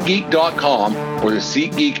SeatGeek.com or the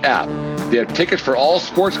SeatGeek app. They have tickets for all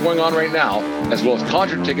sports going on right now, as well as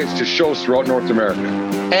concert tickets to shows throughout North America.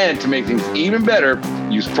 And to make things even better,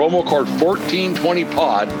 use promo code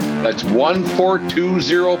 1420POD, that's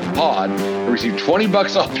 1420POD, and receive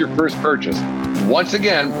 $20 off your first purchase. Once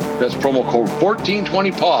again, that's promo code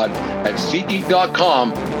 1420POD at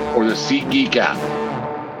SeatGeek.com or the SeatGeek app.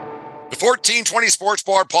 The 1420 Sports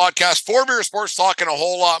Bar podcast, 4 Beer Sports Talk and a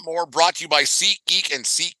whole lot more, brought to you by SeatGeek and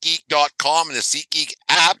SeatGeek.com and the SeatGeek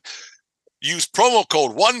app. Use promo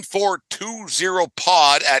code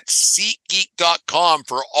 1420POD at SeatGeek.com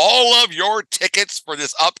for all of your tickets for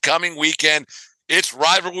this upcoming weekend. It's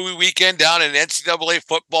rivalry weekend down in NCAA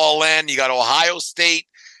football land. You got Ohio State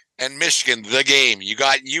and Michigan, the game. You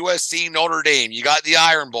got USC, Notre Dame. You got the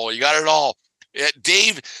Iron Bowl. You got it all.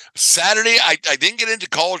 Dave, Saturday, I didn't get into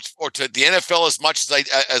college or to the NFL as much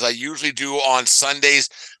as I usually do on Sundays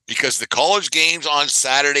because the college games on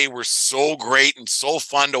Saturday were so great and so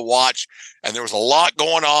fun to watch. And there was a lot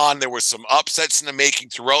going on. There was some upsets in the making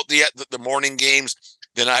throughout the morning games.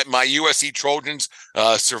 Then my USC Trojans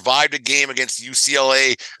survived a game against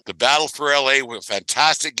UCLA. The battle for LA was a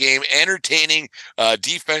fantastic game, entertaining.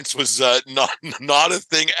 Defense was not a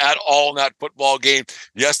thing at all in that football game.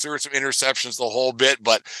 Yes, there were some interceptions the whole bit,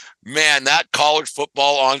 but man, that college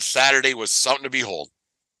football on Saturday was something to behold.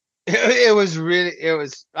 It was really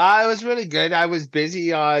good. I was busy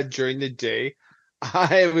during the day.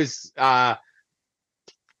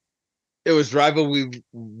 It was rivalry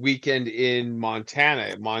weekend in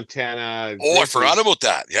Montana. Oh, I forgot about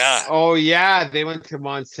that. Yeah. Oh yeah, they went to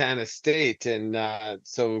Montana State, and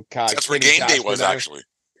so that's where game day was actually.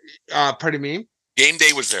 Pardon me. Game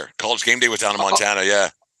day was there. College game day was down in Montana.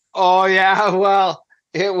 Yeah. Oh yeah. Well,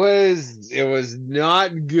 it was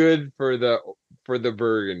not good for the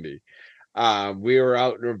Burgundy. We were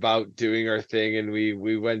out and about doing our thing, and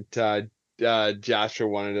we went. Joshua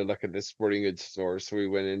wanted to look at the sporting goods store, so we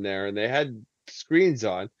went in there, and they had screens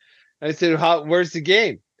on. I said, "Where's the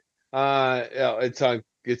game?"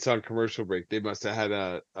 It's on commercial break. They must have had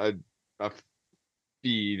a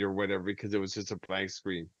feed or whatever because it was just a blank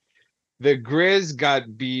screen. The Grizz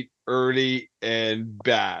got beat early and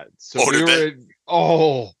bad, so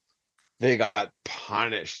they got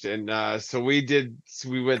punished, and so we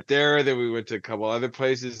went there. Then we went to a couple other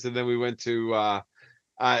places, and then we went to.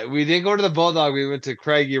 We didn't go to the Bulldog. We went to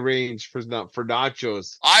Craigie Range for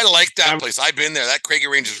nachos. I like that place. I've been there. That Craigie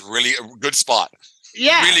Range is really a good spot.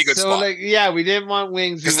 Yeah, really good spot. We didn't want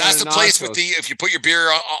wings because that's the place with if you put your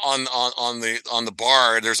beer on the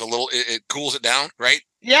bar, there's a little it cools it down, right?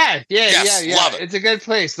 Yeah. Love it. It's a good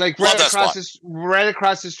place. Like right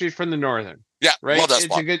across the street from the Northern. Yeah, right. Love that it's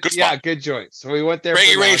spot. a good spot. Yeah, good joint. So we went there.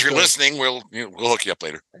 Craigie Range, you're listening. We'll hook you up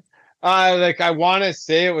later. I want to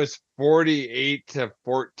say it was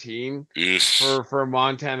 48-14 for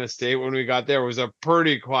Montana State when we got there. It was a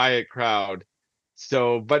pretty quiet crowd.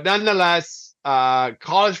 So, but nonetheless,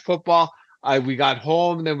 college football. We got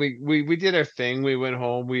home, then we did our thing. We went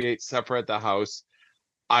home. We ate supper at the house.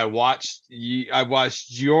 I watched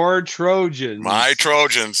your Trojans. My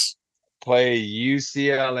Trojans play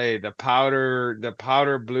UCLA. The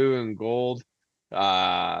powder blue and gold.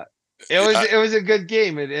 It was a good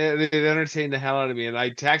game. It entertained the hell out of me. And I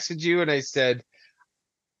texted you and I said,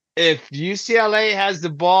 if UCLA has the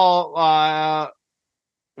ball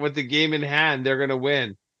with the game in hand, they're gonna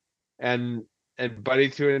win. And Buddy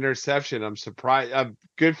threw an interception. I'm surprised.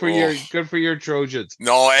 Good for your Trojans.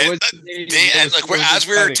 No, as we were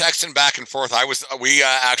texting back and forth, we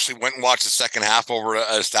actually went and watched the second half over at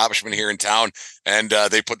an establishment here in town, and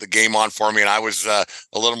they put the game on for me, and I was a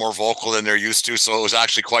little more vocal than they're used to, so it was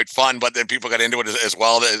actually quite fun. But then people got into it as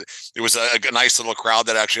well. It was a nice little crowd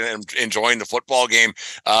that actually enjoying the football game.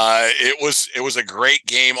 It was a great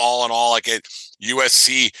game all in all. Like at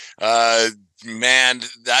USC. Man,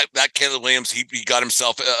 that Caleb Williams, he got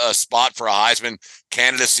himself a spot for a Heisman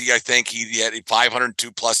candidacy. I think he had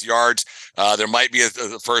 502 plus yards. There might be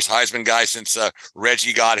the first Heisman guy since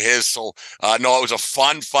Reggie got his. So no, it was a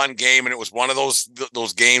fun game, and it was one of those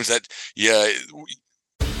games that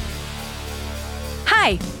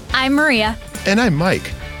Hi, I'm Maria. And I'm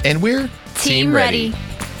Mike, and we're Team Ready.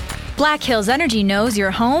 Black Hills Energy knows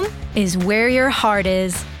your home is where your heart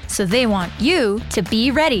is, so they want you to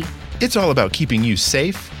be ready. It's all about keeping you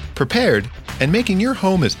safe, prepared, and making your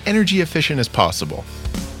home as energy efficient as possible.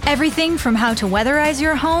 Everything from how to weatherize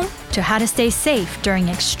your home to how to stay safe during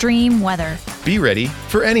extreme weather. Be ready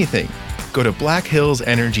for anything. Go to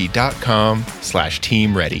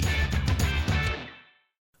blackhillsenergy.com/team ready.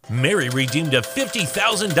 Mary redeemed a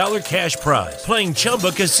 $50,000 cash prize playing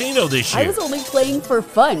Chumba Casino this year. I was only playing for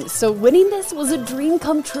fun, so winning this was a dream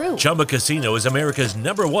come true. Chumba Casino is America's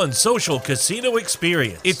 #1 social casino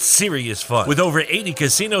experience. It's serious fun. With over 80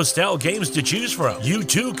 casino-style games to choose from, you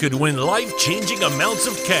too could win life-changing amounts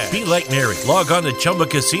of cash. Be like Mary. Log on to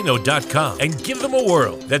ChumbaCasino.com and give them a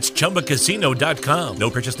whirl. That's ChumbaCasino.com. No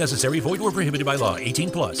purchase necessary. Void or prohibited by law.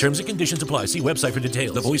 18+. Terms and conditions apply. See website for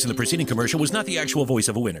details. The voice in the preceding commercial was not the actual voice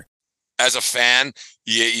of a winner. As a fan,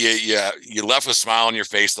 you left with a smile on your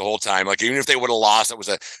face the whole time. Like even if they would have lost, it was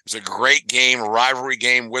a great game, a rivalry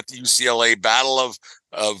game with UCLA, battle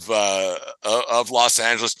of Los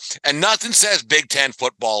Angeles, and nothing says Big Ten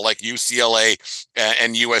football like UCLA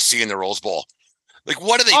and USC in the Rose Bowl. Like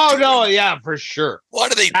what are they? Oh no, yeah, for sure.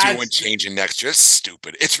 What are they doing changing next year? It's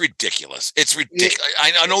stupid. It's ridiculous. It's ridiculous.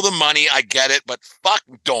 I know the money, I get it, but fuck,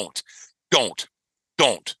 don't.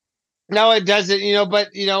 No, it doesn't.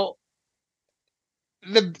 But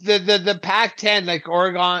the Pac-10, like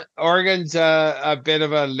Oregon's a bit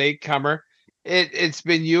of a latecomer. It's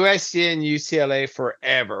been USC and UCLA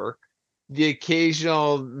forever. The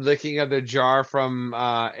occasional licking of the jar from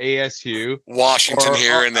ASU, Washington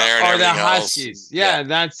here and there, and or the everything Huskies. else. Yeah,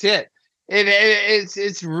 that's it.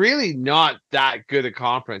 It's really not that good a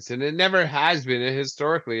conference, and it never has been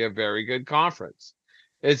historically a very good conference.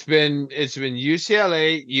 It's been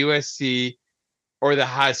UCLA, USC, or the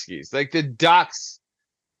Huskies. Like the Ducks.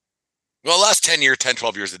 Well, the last 10 years, 10,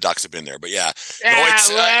 12 years, the Ducks have been there. But yeah.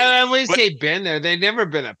 We say been there. They've never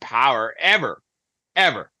been a power, ever.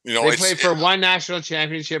 They played for one national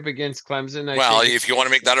championship against Clemson. If you want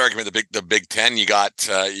to make that argument, the Big Ten, you got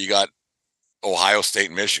Ohio State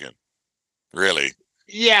and Michigan. Really?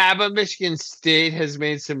 Yeah, but Michigan State has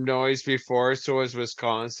made some noise before, so has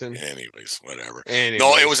Wisconsin. Anyways, whatever.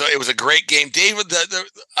 No, it was a great game, David.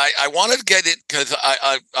 I wanted to get it because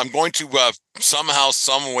I'm going to somehow,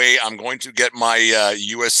 some way, I'm going to get my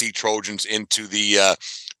USC Trojans into the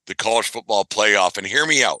college football playoff. And hear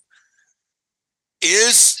me out.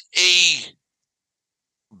 Is a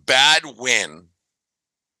bad win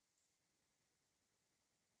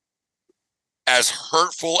as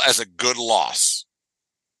hurtful as a good loss?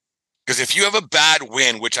 Because if you have a bad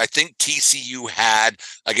win, which I think TCU had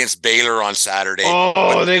against Baylor on Saturday,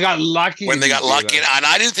 they got lucky. When they got lucky, and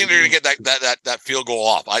I didn't think they were going to get that field goal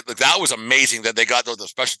off. That was amazing that they got the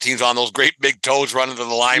special teams on those great big toes running to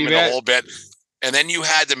the lineman a whole bit. And then you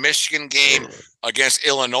had the Michigan game against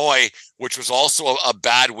Illinois, which was also a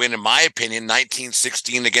bad win, in my opinion,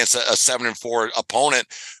 19-16 against a 7-4 opponent.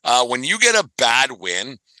 When you get a bad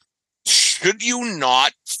win, should you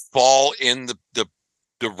not fall in the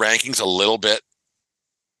rankings a little bit?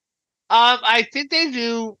 I think they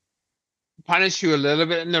do punish you a little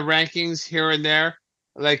bit in the rankings here and there.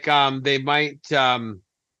 Like they might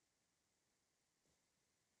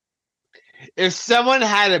if someone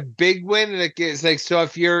had a big win, it's like, so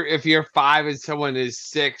if you're 5 and someone is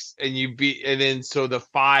 6 and you beat, and then so the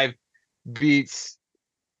 5 beats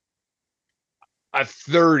a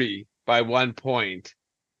 30 by 1 point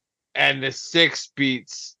and the 6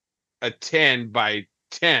 beats a 10 by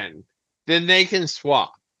 10, then they can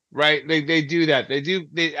swap, right? They do that.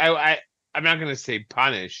 I'm not going to say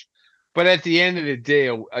punish, but at the end of the day,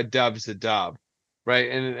 a dub's a dub, right?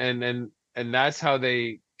 And that's how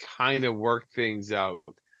they kind of work things out.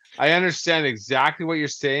 I understand exactly what you're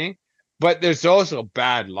saying, but there's also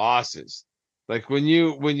bad losses. Like when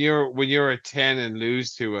you're a 10 and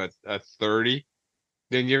lose to a 30,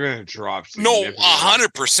 then you're going to drop. No,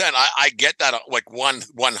 100%. I get that. Like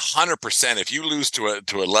 100%. If you lose to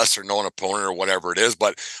a lesser known opponent or whatever it is,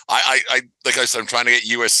 but I like I said, I'm trying to get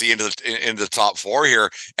USC into the top 4 here,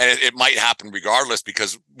 and it might happen regardless,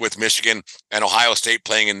 because with Michigan and Ohio State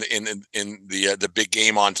playing in the big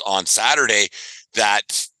game on Saturday,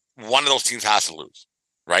 that one of those teams has to lose.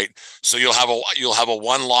 Right, so you'll have a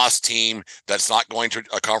 1-loss team that's not going to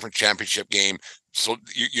a conference championship game. So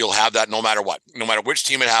you'll have that no matter what, no matter which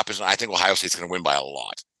team it happens. And I think Ohio State's going to win by a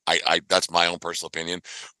lot. I that's my own personal opinion.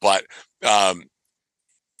 But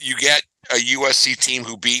you get a USC team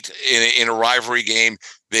who beat in a rivalry game.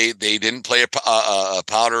 They didn't play a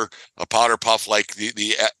powder puff like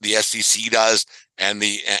the SEC does and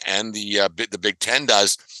the Big Ten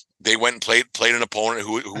does. They went and played an opponent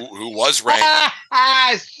who was ranked.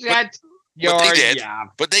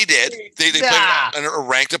 But they did. They played a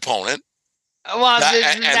ranked opponent. Well,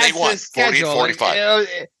 and they won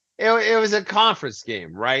 40-45. It was a conference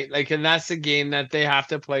game, right? Like, and that's a game that they have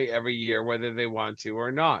to play every year, whether they want to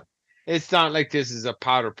or not. It's not like this is a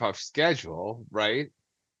powder puff schedule, right?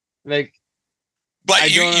 Like,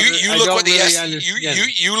 but you look what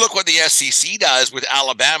you look what the SEC does with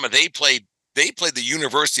Alabama. They played the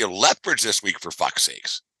University of Lethbridge this week, for fuck's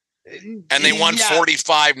sakes. And they won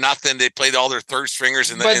 45-0. They played all their third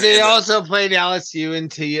stringers, but they also played LSU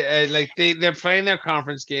into they're playing their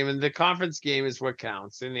conference game, and the conference game is what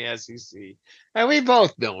counts in the SEC, and we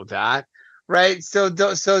both know that, right? So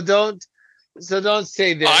don't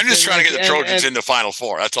say this. I'm just trying to get the Trojans in the Final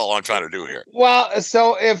Four. That's all I'm trying to do here. Well,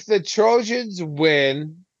 so if the Trojans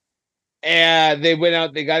win, and they win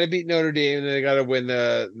out, they got to beat Notre Dame, and they got to win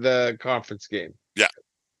the conference game. Yeah.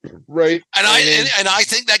 Right. And I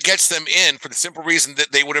think that gets them in for the simple reason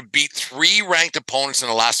that they would have beat 3 ranked opponents in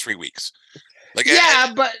the last 3 weeks. But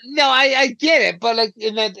no, I get it. But like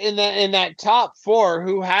in that top 4,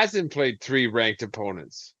 who hasn't played 3 ranked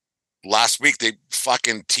opponents? Last week they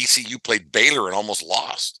fucking TCU played Baylor and almost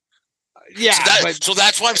lost. Yeah. So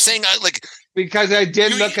that's why I'm saying, like, because I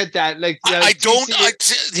did look at that. Like I don't.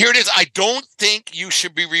 Here it is. I don't think you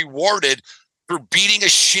should be rewarded for beating a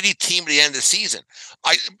shitty team at the end of the season.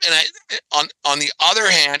 On the other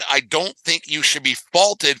hand, I don't think you should be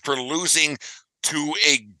faulted for losing to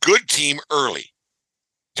a good team early.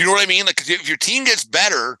 Do you know what I mean? Like, if your team gets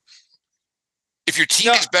better,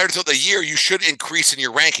 gets better throughout the year, you should increase in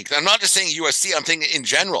your rankings. I'm not just saying USC. I'm thinking in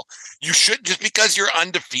general. You should, just because you're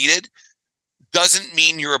undefeated doesn't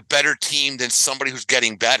mean you're a better team than somebody who's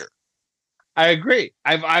getting better. I agree.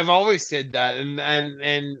 I've always said that, and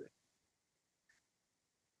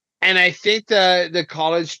I think the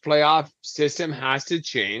college playoff system has to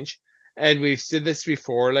change. And we've said this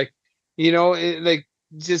before, like, like,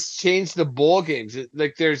 just change the bowl games.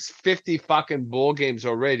 Like, there's 50 fucking bowl games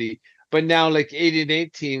already, but now, like, 8 and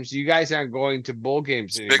 8 teams, you guys aren't going to bowl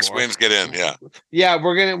games anymore. 6 wins get in, yeah. Yeah,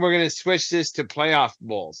 we're gonna switch this to playoff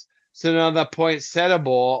bowls. So now the poinsettia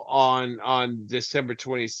bowl on December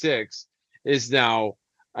 26th is now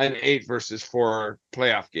an 8 versus 4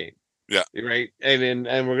 playoff game. Yeah. Right.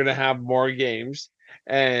 And we're gonna have more games,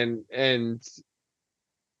 and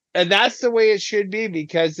that's the way it should be,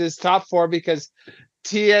 because this top 4, because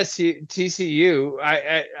TCU,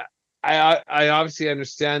 I obviously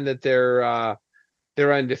understand that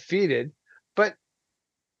they're undefeated, but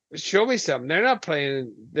show me something. They're not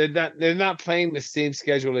playing the same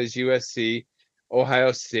schedule as USC,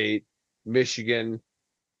 Ohio State, Michigan,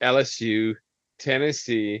 LSU,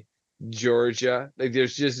 Tennessee, Georgia. Like,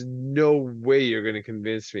 there's just no way you're going to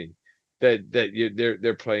convince me that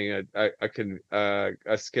they're playing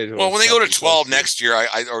a schedule. Well, when they go to 12 next year,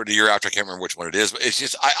 or the year after, I can't remember which one it is, but it's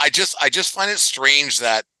just I just find it strange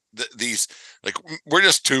that these, like, we're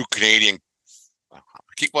just two Canadian. I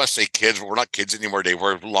keep wanting to say kids, but we're not kids anymore, Dave.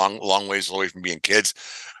 We're long ways away from being kids.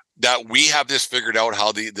 That we have this figured out,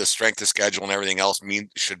 how the strength of schedule and everything else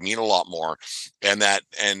should mean a lot more, and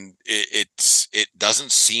it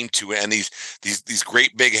doesn't seem to. And these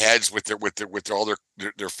great big heads with all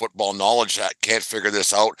their football knowledge that can't figure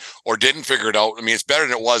this out, or didn't figure it out. I mean, it's better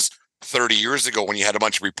than it was 30 years ago when you had a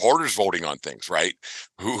bunch of reporters voting on things, right?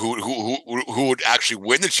 Who would actually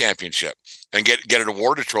win the championship and get an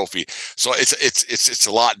awarded trophy. So it's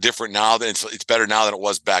a lot different now. It's better now than it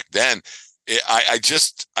was back then. I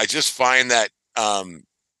just find that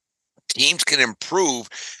teams can improve,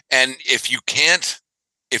 and if your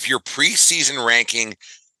preseason ranking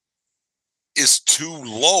is too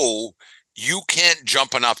low, you can't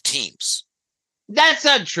jump enough teams. That's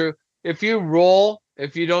not true. If you roll,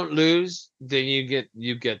 if you don't lose, then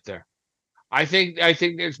you get there. I think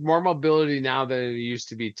there's more mobility now than it used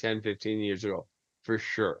to be 10, 15 years ago, for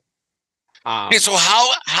sure. Okay, so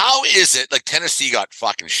how is it, like, Tennessee got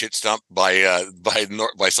fucking shit stumped by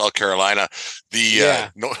South Carolina?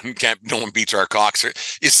 No one beats our Cocks.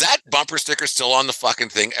 Is that bumper sticker still on the fucking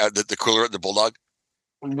thing? The cooler at the Bulldog.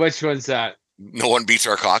 Which one's that? No one beats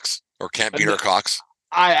our Cocks, or can't beat our Cocks.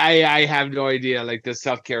 I have no idea. Like, the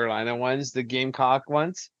South Carolina ones, the Gamecock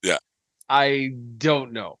ones. Yeah. I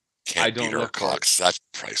don't know. Can't beat our Cocks. That's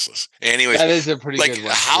priceless. Anyways, that is a pretty good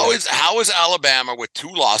one. How is Alabama with 2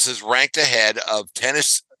 losses ranked ahead of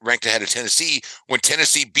Tennessee when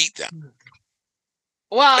Tennessee beat them?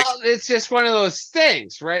 Well, it's just one of those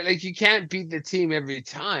things, right? Like, you can't beat the team every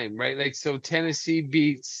time, right? Like, so Tennessee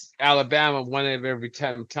beats Alabama one of every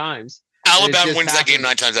 10 times. Alabama wins that game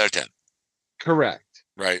 9 times out of 10. Correct.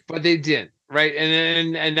 Right. But they didn't, right?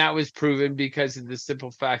 And that was proven because of the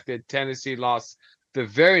simple fact that Tennessee lost the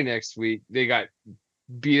very next week. They got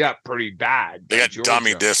beat up pretty bad. They got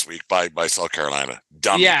dummied this week by South Carolina.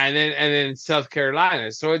 Dummy. Yeah, and then South Carolina.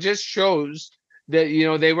 So it just shows that,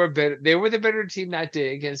 they were better. They were the better team that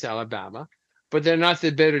day against Alabama, but they're not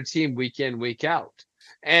the better team week in, week out.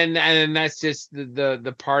 And that's just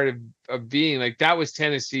the part of being like, that was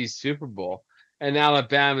Tennessee's Super Bowl, and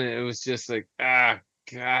Alabama, it was just like, God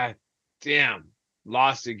damn,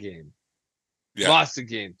 lost a game. Yeah. Lost the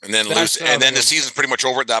game, and then lose, and then the season's pretty much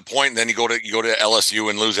over at that point. And then you go to LSU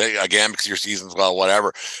and lose again because your season's, well,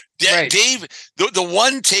 whatever. Right. Dave, the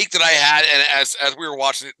one take that I had, and as we were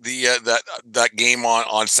watching that game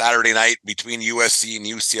on Saturday night between USC and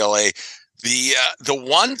UCLA, the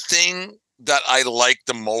one thing that I like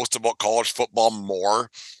the most about college football more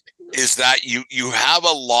is that you have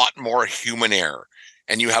a lot more human error,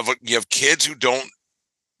 and you have kids who don't.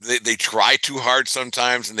 They try too hard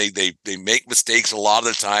sometimes, and they make mistakes a lot of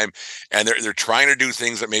the time, and they're trying to do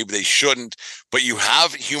things that maybe they shouldn't. But you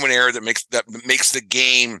have human error that makes the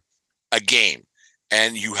game a game,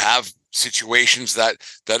 and you have situations that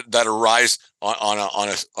arise on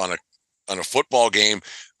a football game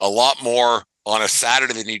a lot more on a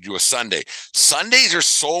Saturday than you do a Sunday. Sundays are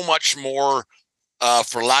so much more,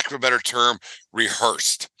 for lack of a better term,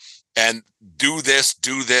 rehearsed. And do this,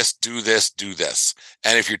 do this, do this, do this.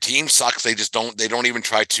 And if your team sucks, they don't even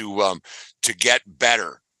try to get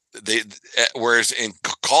better. Whereas in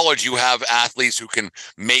college, you have athletes who can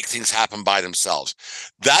make things happen by themselves.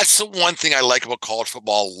 That's the one thing I like about college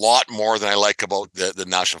football a lot more than I like about the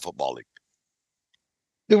National Football League.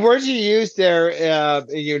 The words you used there in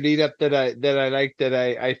your lead up that I like, that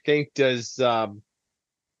I think does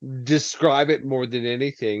describe it more than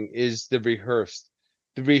anything, is the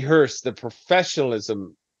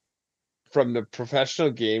professionalism from the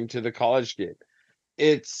professional game to the college game.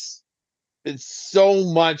 It's so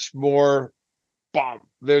much more bomb.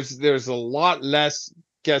 There's a lot less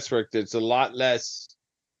guesswork. There's a lot less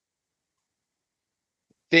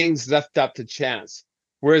things left up to chance.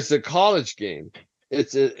 Whereas the college game,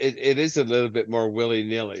 it is a little bit more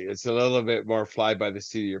willy-nilly. It's a little bit more fly by the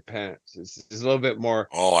seat of your pants. It's a little bit more.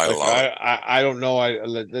 Oh, I love it. I don't know.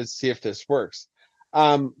 Let's see if this works.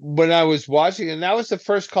 When I was watching, and that was the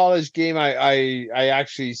first college game I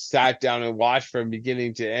actually sat down and watched from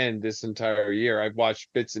beginning to end this entire year. I've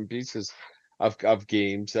watched bits and pieces of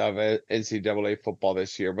games of NCAA football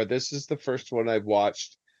this year, but this is the first one I've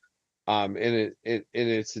watched in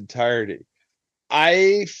its entirety.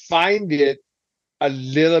 I find it a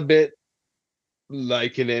little bit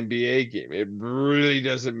like an NBA game. It really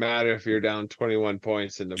doesn't matter if you're down 21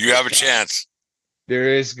 points in the you have a half. chance. There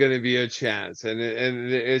is going to be a chance, and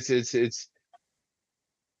it's.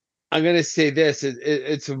 I'm going to say this: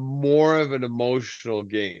 it's more of an emotional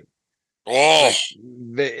game. Oh,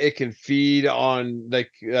 It can feed on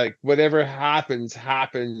like whatever happens,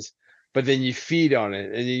 but then you feed on it,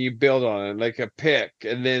 and then you build on it, like a pick,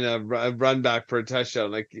 and then a run back for a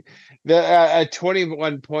touchdown. Like a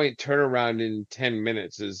 21-point turnaround in 10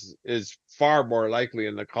 minutes is far more likely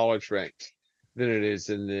in the college ranks than it is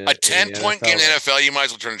in the a 10-point game in the NFL. You might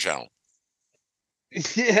as well turn the channel.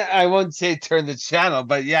 Yeah, I won't say turn the channel,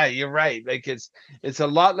 but yeah, you're right. Like it's a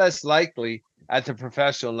lot less likely at the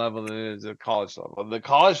professional level than it is at the college level. At the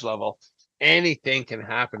college level, anything can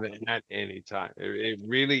happen at any time. It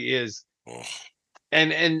really is. Oh.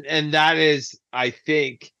 And that is, I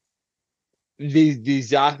think,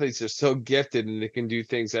 these athletes are so gifted and they can do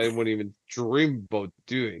things I wouldn't even dream about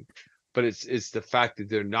doing. But it's the fact that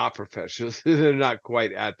they're not professionals. They're not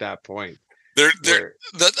quite at that point. The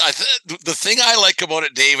thing I like about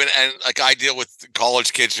it, David, and like I deal with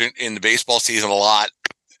college kids in the baseball season a lot,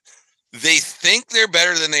 they think they're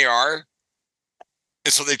better than they are,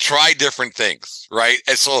 and so they try different things, right?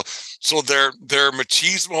 And so their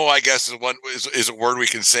machismo, I guess, is a word we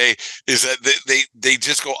can say, is that they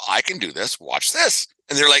just go, I can do this, watch this,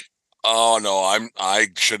 and they're like, oh no, I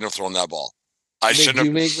shouldn't have thrown that ball. I shouldn't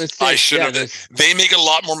have. They make a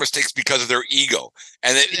lot more mistakes because of their ego,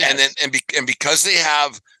 and because they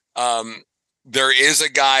have. There is a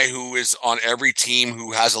guy who is on every team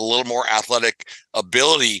who has a little more athletic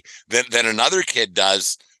ability than another kid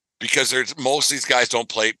does, because most of these guys don't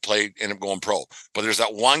play end up going pro. But there's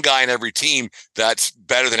that one guy in every team that's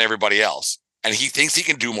better than everybody else, and he thinks he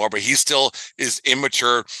can do more, but he still is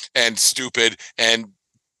immature and stupid.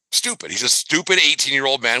 He's a stupid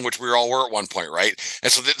 18-year-old man, which we all were at one point, right?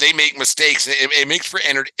 And so they make mistakes. It makes for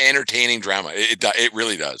entertaining drama. It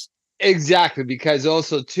really does. Exactly, because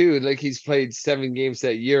also too, like he's played 7 games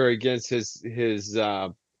that year against his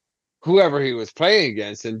whoever he was playing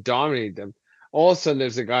against and dominated them. All of a sudden,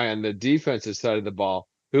 there's a guy on the defensive side of the ball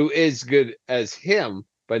who is good as him,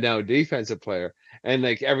 but now a defensive player, and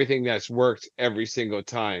like everything that's worked every single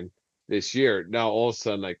time this year. Now all of a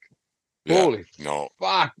sudden, like, holy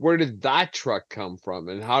fuck, where did that truck come from,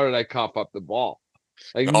 and how did I cough up the ball?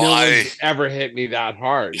 Like no one's ever hit me that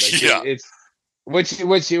hard. Like, it's. Which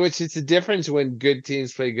is the difference when good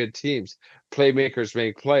teams play good teams. Playmakers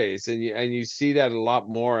make plays, and you see that a lot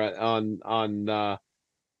more on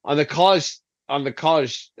the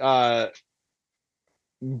college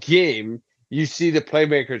game. You see the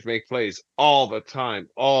playmakers make plays all the time,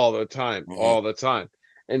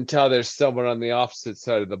 until there's someone on the opposite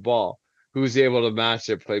side of the ball who's able to match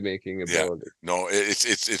their playmaking ability. No,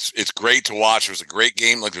 it's great to watch. It was a great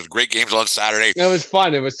game. Like, there's great games on Saturday. It was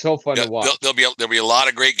fun. It was so fun to watch. There'll be a lot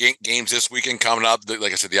of great games this weekend coming up.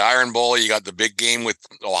 Like I said, the Iron Bowl. You got the big game with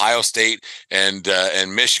Ohio State and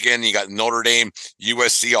Michigan. You got Notre Dame,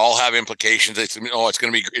 USC. All have implications. It's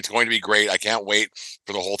going to be great. I can't wait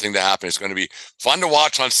for the whole thing to happen. It's going to be fun to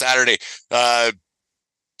watch on Saturday.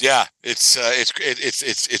 Yeah, it's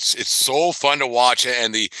so fun to watch,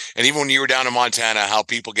 and even when you were down in Montana, how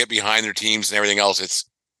people get behind their teams and everything else,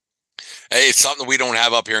 Hey, it's something we don't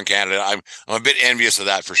have up here in Canada. I'm a bit envious of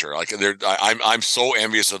that for sure. Like I'm so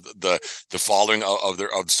envious of the following of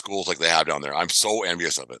the schools like they have down there. I'm so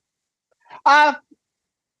envious of it.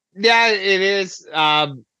 Yeah, it is.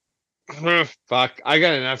 Fuck, I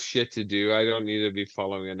got enough shit to do. I don't need to be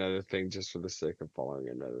following another thing just for the sake of following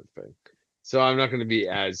another thing. So I'm not going to be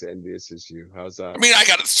as envious as you. How's that? I mean, I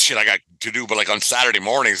got shit I got to do, but like on Saturday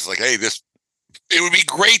mornings, it's like, hey, it would be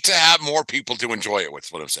great to have more people to enjoy it.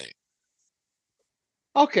 What's what I'm saying.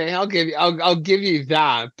 Okay, I'll give you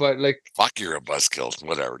that, but like, fuck, you're a buzzkill.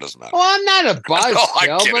 Whatever, doesn't matter. Well, I'm not a buzzkill,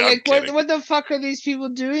 no, but like, what the fuck are these people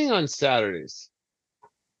doing on Saturdays?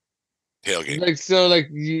 Tailgate. Like, so, like,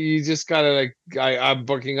 you just gotta like, I'm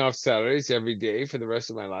booking off Saturdays every day for the rest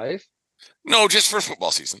of my life. No, just for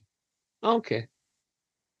football season. Okay.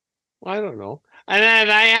 Well, I don't know,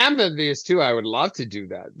 and I am envious too. I would love to do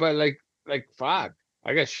that, but like, fuck,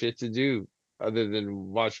 I got shit to do other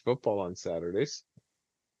than watch football on Saturdays.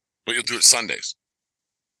 But you'll do it Sundays.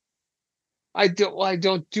 I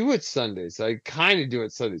don't do it Sundays. I kind of do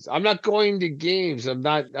it Sundays. I'm not going to games. I'm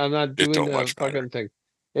not doing the fucking thing.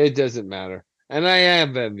 It doesn't matter. And I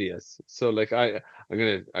am envious. So like I'm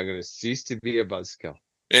gonna cease to be a buzzkill.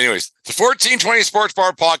 Anyways, the 1420 Sports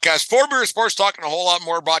Bar Podcast, 4 Beer Sports Talk, and a whole lot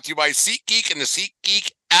more, brought to you by SeatGeek and the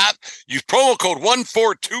SeatGeek app. Use promo code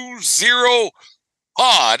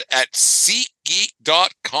 1420POD at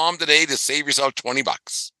SeatGeek.com today to save yourself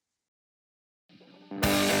 $20.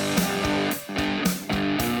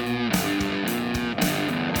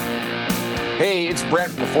 Hey, it's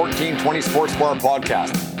Brent from the 1420 Sports Bar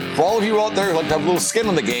Podcast. For all of you out there who like to have a little skin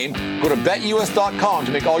in the game, go to BetUS.com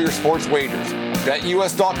to make all your sports wagers.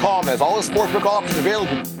 BetUS.com has all the sportsbook options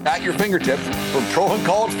available at your fingertips, from pro and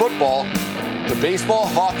college football to baseball,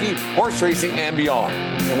 hockey, horse racing, and beyond.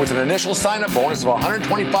 And with an initial sign-up bonus of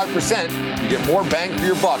 125%, you get more bang for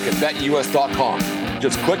your buck at BetUS.com.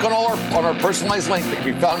 Just click on our personalized link that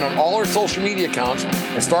can be found on all our social media accounts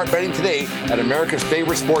and start betting today at America's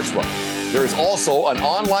favorite sportsbook. There is also an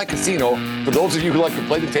online casino for those of you who like to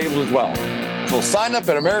play the table as well. So sign up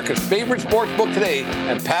at America's favorite sportsbook today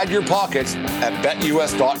and pad your pockets at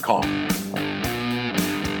BetUS.com.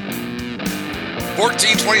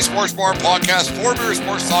 1420 Sports Bar Podcast, 4 Beer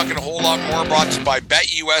Sports Talk, and a whole lot more, brought to you by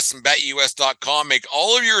BetUS and BetUS.com. Make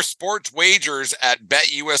all of your sports wagers at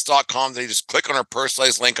BetUS.com. They just click on our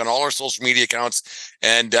personalized link on all our social media accounts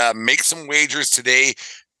and make some wagers today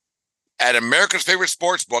at America's favorite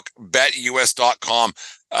sportsbook, BetUS.com.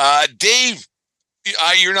 Dave,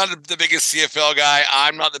 you're not the biggest CFL guy.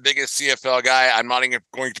 I'm not the biggest CFL guy. I'm not even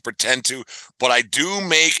going to pretend to, but I do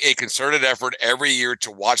make a concerted effort every year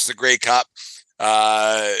to watch the Grey Cup.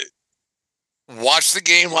 Watched the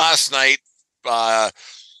game last night,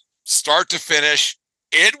 start to finish.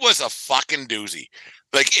 It was a fucking doozy.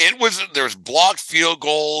 Like, there was blocked field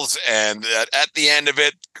goals, and at the end of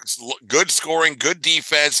it, good scoring, good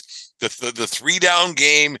defense. The 3-down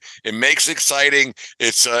game, it makes it exciting.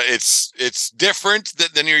 It's different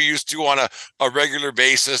than you're used to on a regular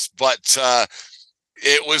basis, but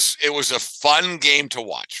it was a fun game to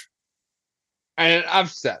watch. And an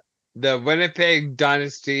upset. The Winnipeg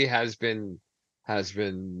dynasty has been at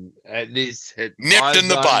least nipped in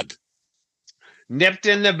the bud. Nipped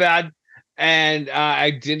in the bud. And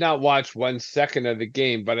I did not watch 1 second of the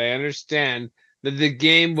game, but I understand that the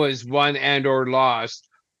game was won and or lost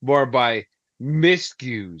more by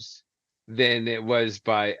miscues than it was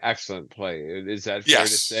by excellent play. Is that fair to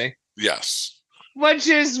say? Yes. Which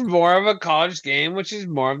is more of a college game, which is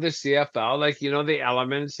more of the CFL. Like, the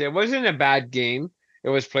elements. It wasn't a bad game. It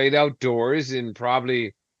was played outdoors in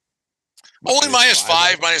probably only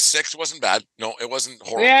 -5, -6. It wasn't bad. No, it wasn't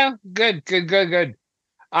horrible. Yeah, good.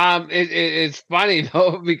 It's funny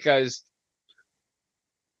though, because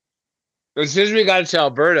as soon as we got to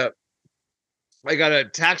Alberta, I got a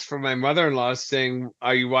text from my mother-in-law saying,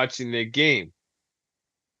 "Are you watching the game?"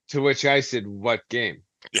 To which I said, "What game?"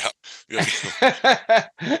 Yeah. And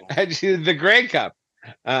she said, "The Grey Cup."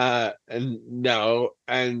 And no.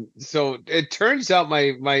 And so it turns out my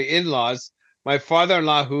in-laws, my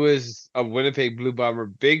father-in-law, who is a Winnipeg Blue Bomber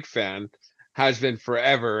big fan, has been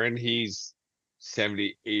forever, and he's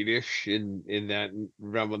 78-ish in that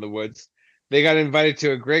realm of the woods. They got invited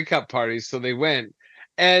to a Grey Cup party, so they went.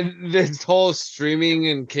 And this whole streaming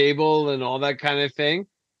and cable and all that kind of thing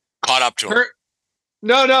caught up to them.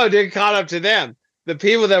 No, didn't caught up to them. The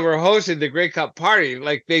people that were hosting the Grey Cup party,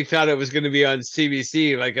 like, they thought it was going to be on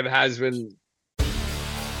CBC, like it has been.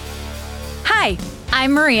 Hi,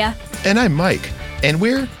 I'm Maria. And I'm Mike. And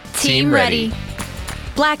we're Team Ready.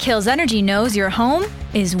 Black Hills Energy knows your home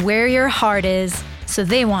is where your heart is, so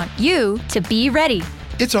they want you to be ready.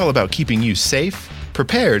 It's all about keeping you safe,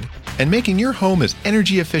 prepared, and making your home as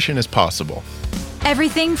energy efficient as possible.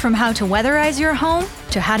 Everything from how to weatherize your home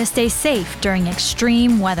to how to stay safe during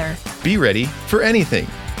extreme weather. Be ready for anything.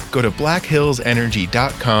 Go to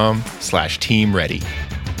blackhillsenergy.com/team ready.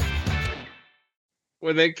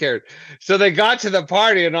 Well, they cared. So they got to the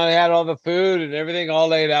party and I had all the food and everything all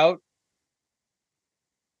laid out.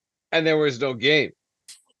 And there was no game.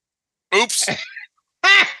 Oops.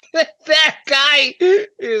 That guy,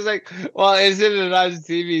 he was like, well, isn't it on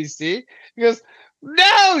CBC? He goes,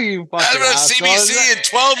 no, you fucking I've been on asshole. CBC in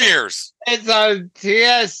 12 years. It's on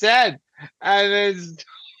TSN. And it's,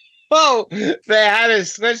 they had to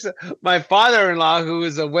switch. My father-in-law, who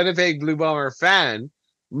is a Winnipeg Blue Bomber fan,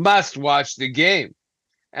 must watch the game.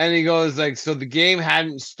 And he goes like, so the game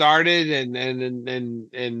hadn't started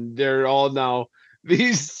and they're all now,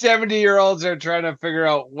 these 70-year-olds are trying to figure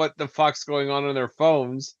out what the fuck's going on their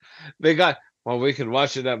phones. They got, well, we can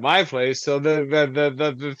watch it at my place. So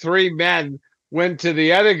the three men went to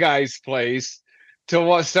the other guy's place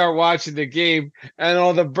to start watching the game, and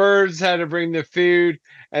all the birds had to bring the food.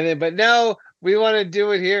 And then, but no, we want to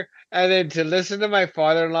do it here. And then to listen to my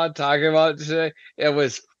father-in-law talking about it today, it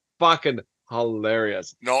was fucking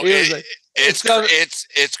hilarious. No,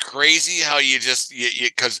 it's crazy how you just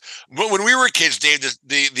because when we were kids, Dave,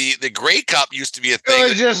 the Grey Cup used to be a thing. It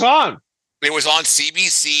was just on. It was on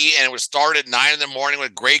CBC and it was started at 9 a.m.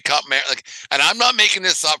 with Grey Cup. And I'm not making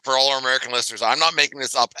this up for all our American listeners. I'm not making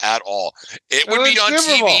this up at all. It would be on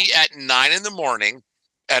TV at 9 a.m.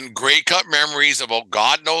 and Grey Cup memories about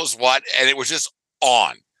God knows what. And it was just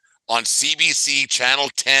on CBC Channel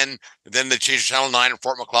 10. Then they changed to Channel 9 in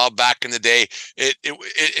Fort McLeod back in the day. It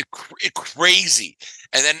crazy.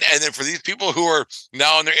 And then for these people who are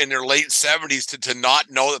now in their late 70s to not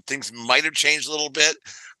know that things might have changed a little bit.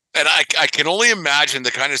 And I can only imagine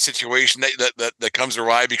the kind of situation that comes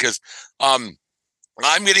awry because I'm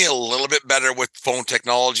getting a little bit better with phone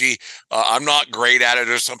technology. I'm not great at it.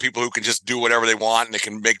 There's some people who can just do whatever they want and they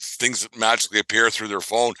can make things magically appear through their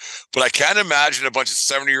phone. But I can't imagine a bunch of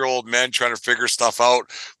 70-year-old men trying to figure stuff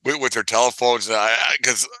out with their telephones.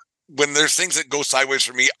 Because when there's things that go sideways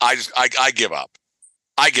for me, I give up.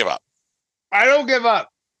 I give up. I don't give up.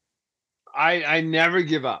 I never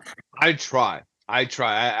give up. I try.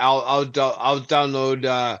 I'll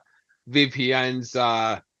download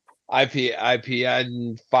VPNs,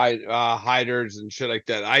 IPN hiders and shit like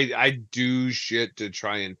that. I do shit to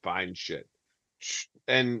try and find shit.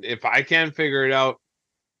 And if I can't figure it out,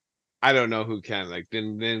 I don't know who can. Like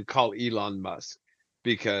then call Elon Musk,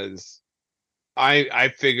 because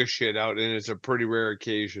I figure shit out, and it's a pretty rare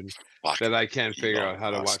occasion that I can't figure out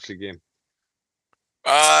how to watch the game.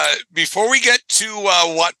 Before we get to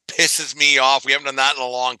what pisses me off, we haven't done that in a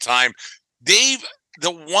long time. Dave, the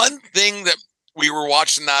one thing that we were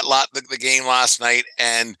watching the game last night,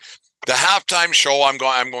 and the halftime show, I'm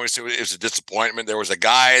going to say it was a disappointment. There was a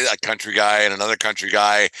country guy, and another country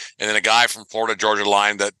guy, and then a guy from Florida Georgia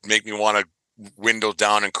Line that make me want to windows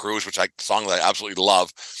down and cruise, which song that I absolutely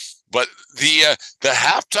love. But the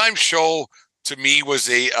halftime show to me was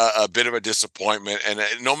a bit of a disappointment, and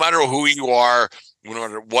no matter who you are, no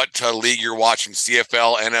matter what league you're watching,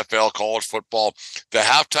 CFL, NFL, college football, the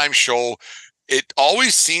halftime show, it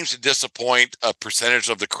always seems to disappoint a percentage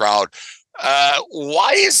of the crowd.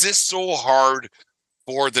 Why is this so hard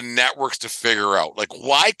for the networks to figure out? Like,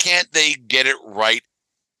 why can't they get it right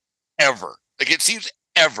ever? Like, it seems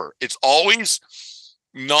ever. It's always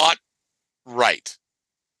not right.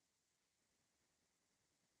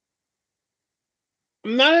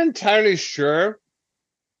 I'm not entirely sure,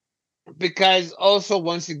 because also,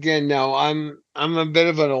 once again, now I'm a bit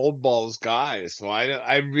of an old balls guy, so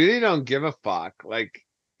I really don't give a fuck. Like,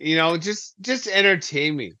 just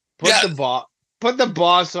entertain me. Put the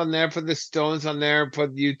boss on there, put the Stones on there,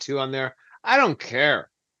 put U2 on there. I don't care.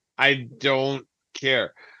 I don't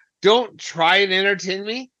care. Don't try and entertain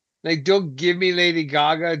me. Like, don't give me Lady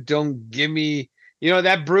Gaga. Don't give me,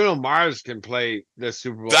 that Bruno Mars can play the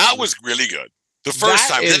Super Bowl. That was really good the first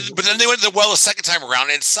time, but then they went the second time around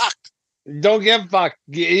and it sucked. Don't give a fuck.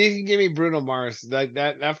 You can give me Bruno Mars. That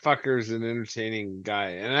fucker's an entertaining guy,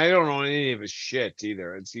 and I don't know any of his shit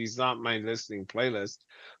either. He's not my listening playlist,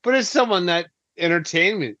 but it's someone that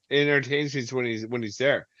entertains me when he's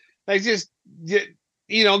there. Like, just give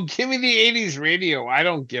me the 80s radio. I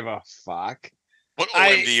don't give a fuck. Put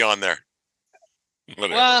OMD on there.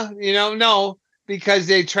 Whatever. Well, no, because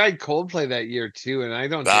they tried Coldplay that year too, and I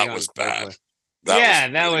don't. That was bad.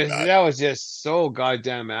 That was just so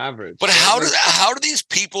goddamn average. But how do these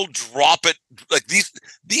people drop it? Like, these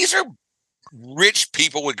are rich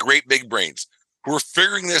people with great big brains. who are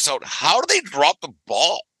figuring this out. How do they drop the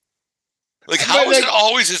ball? Like, how is it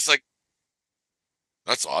always just like,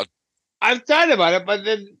 that's odd. I've thought about it, but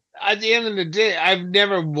then at the end of the day, I've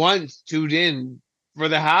never once tuned in for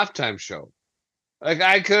the halftime show. Like,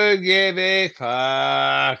 I could give a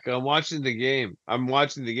fuck. I'm watching the game.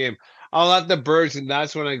 I'll let the birds, and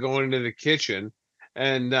that's when I go into the kitchen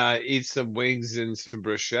and eat some wings and some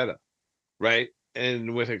bruschetta, right?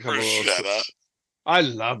 And with a couple Bruschetta. of... I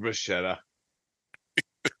love bruschetta.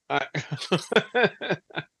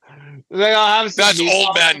 Like, I'll have some That's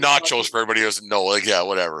old man nachos for everybody who doesn't know. Like, yeah,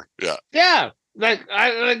 whatever. Yeah. Yeah. Like,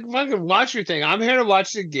 I like fucking watch your thing. I'm here to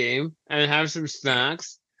watch the game and have some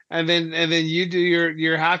snacks. And then you do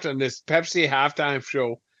your halftime, this Pepsi halftime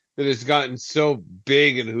show that has gotten so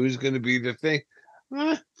big, and who's gonna be the thing.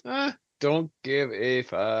 Don't give a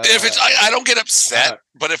fuck. If it's I don't get upset,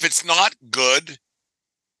 but if it's not good,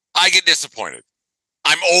 I get disappointed.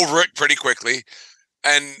 I'm over it pretty quickly.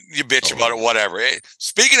 And you bitch about it, whatever.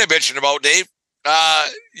 Speaking of bitching about, Dave,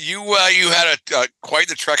 you had a quite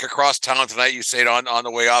the trek across town tonight. You said on the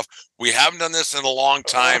way off. We haven't done this in a long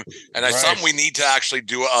time, and it's something we need to actually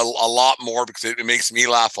do a lot more, because it makes me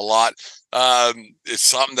laugh a lot. It's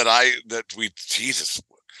something Jesus,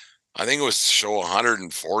 I think it was show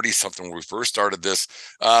 140 something when we first started this.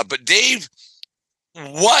 But Dave,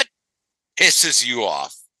 what pisses you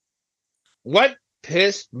off? What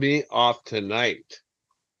pissed me off tonight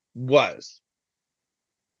was,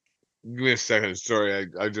 give me a second. Sorry,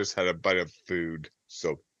 I just had a bite of food.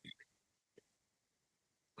 So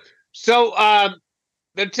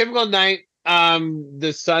the typical night,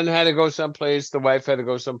 the son had to go someplace, the wife had to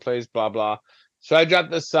go someplace, blah blah. So I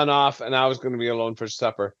dropped the son off, and I was going to be alone for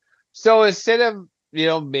supper. So instead of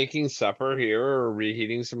making supper here or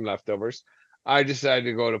reheating some leftovers, I decided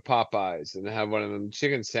to go to Popeyes and have one of them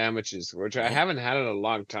chicken sandwiches, which I haven't had in a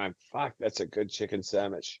long time. Fuck, that's a good chicken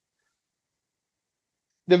sandwich.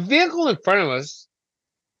 The vehicle in front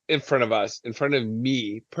of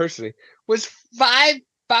me personally, was 5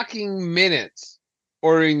 fucking minutes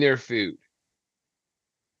ordering their food.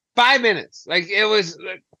 5 minutes. Like, it was,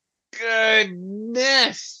 like,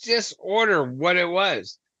 goodness, just order what it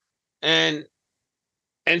was. And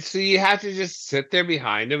so you have to just sit there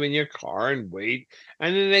behind them in your car and wait.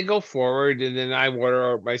 And then they go forward, and then I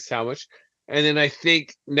order my sandwich. And then I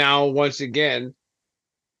think now, once again,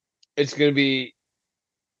 it's going to be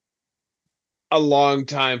a long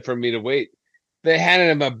time for me to wait. They handed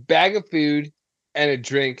him a bag of food and a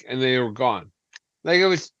drink, and they were gone. Like, it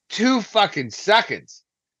was 2 fucking seconds.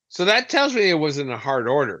 So that tells me it wasn't a hard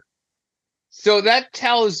order. So that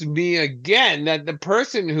tells me again that the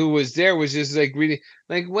person who was there was just like reading,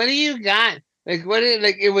 like, what do you got? Like,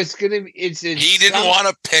 it was gonna be. He didn't want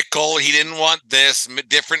a pickle. He didn't want this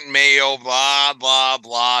different mayo. Blah blah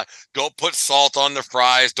blah. Don't put salt on the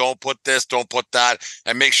fries. Don't put this. Don't put that.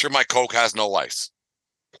 And make sure my Coke has no ice.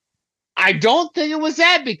 I don't think it was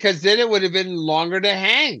that, because then it would have been longer to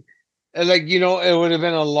hang. Like, it would have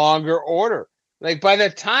been a longer order. Like, by the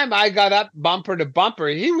time I got up bumper to bumper,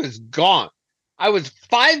 he was gone. I was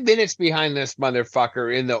 5 minutes behind this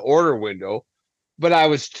motherfucker in the order window, but I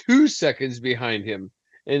was 2 seconds behind him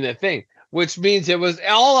in the thing, which means it was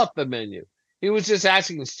all up the menu. He was just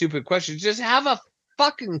asking stupid questions. Just have a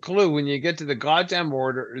fucking clue when you get to the goddamn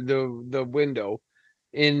order, the window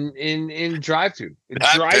in drive-thru.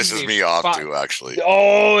 That pisses me off too, actually.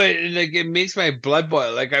 Oh, it makes my blood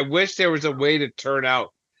boil. Like, I wish there was a way to turn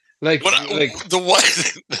out. Like, the one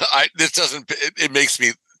this doesn't. It makes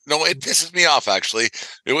me. No, it pisses me off, actually.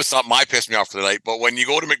 It was not my piss me off for the night, but when you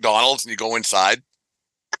go to McDonald's and you go inside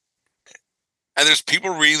and there's people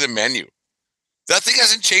reading the menu, that thing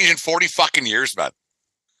hasn't changed in 40 fucking years, man.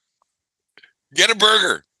 Get a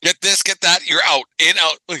burger, get this, get that, you're out, in,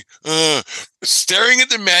 out, like, staring at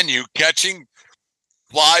the menu, catching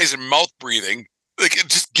flies and mouth breathing. Like,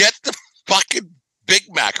 just get the fucking Big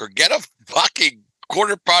Mac or get a fucking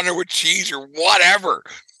quarter pounder with cheese or whatever.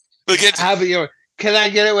 Like, it's, can I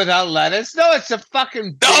get it without lettuce? No, it's a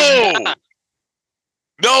fucking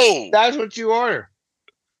No. That's what you order.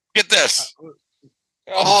 Get this.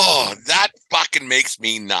 Oh, that fucking makes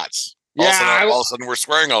me nuts. Yeah, all of a sudden we're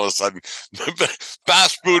swearing all of a sudden.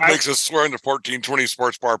 Fast food makes us swear in the 1420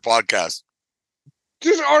 Sports Bar podcast.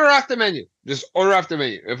 Just order off the menu. Just order off the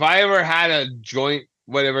menu. If I ever had a joint,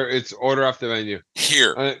 whatever, it's order off the menu.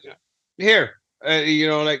 Here.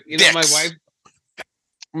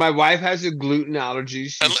 My wife has a gluten allergy.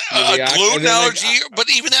 A gluten allergy, but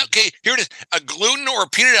even that, okay, here it is. A gluten or a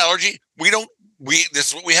peanut allergy, this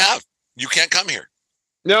is what we have. You can't come here.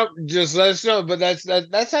 No, just let us know. But that's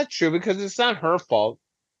not true, because it's not her fault.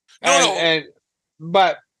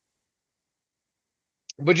 But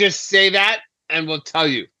But just say that, and we'll tell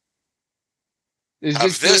you.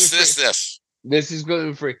 This. This is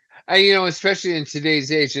gluten free. And especially in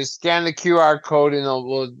today's age, just scan the QR code, and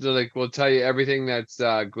we'll tell you everything that's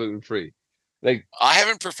gluten free. Like, I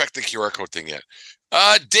haven't perfected the QR code thing yet.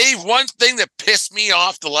 Dave, one thing that pissed me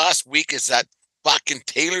off the last week is that fucking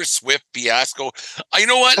Taylor Swift fiasco. You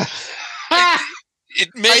know what? It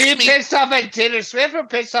makes Are you me pissed off at Taylor Swift or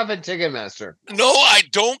pissed off at Ticketmaster? No, I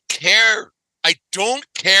don't care. I don't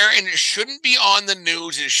care, and it shouldn't be on the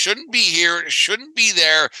news. It shouldn't be here. It shouldn't be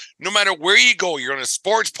there. No matter where you go, you're on a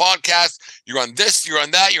sports podcast. You're on this. You're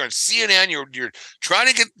on that. You're on CNN. You're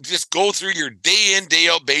trying to just go through your day in, day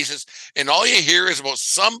out basis, and all you hear is about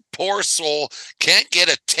some poor soul can't get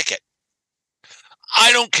a ticket.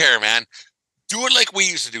 I don't care, man. Do it like we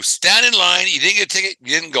used to do. Stand in line. You didn't get a ticket.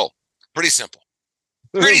 You didn't go. Pretty simple.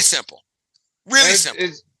 Pretty simple. Really simple.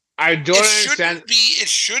 I don't understand. It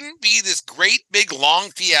shouldn't be this great big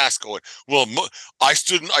long fiasco. Well, I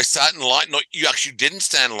sat in line. No, you actually didn't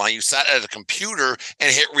stand in line. You sat at a computer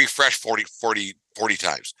and hit refresh 40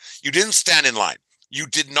 times. You didn't stand in line. You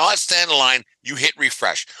did not stand in line. You hit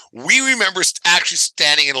refresh. We remember actually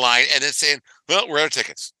standing in line and then saying, well, we're out of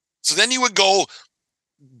tickets. So then you would go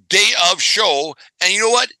day of show, and you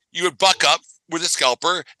know what? You would buck up with a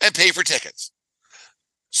scalper and pay for tickets.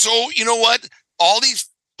 So you know what? All these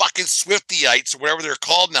fucking Swiftyites or whatever they're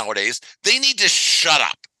called nowadays, they need to shut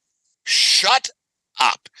up. Shut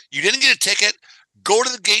up. You didn't get a ticket. Go to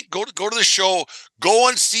the gate. Go to the show. Go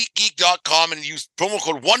on SeatGeek.com and use promo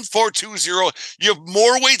code 1420. You have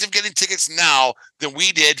more ways of getting tickets now than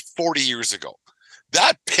we did 40 years ago.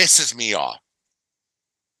 That pisses me off.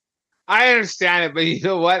 I understand it, but you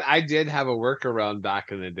know what? I did have a workaround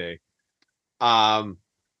back in the day.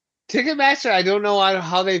 Ticketmaster, I don't know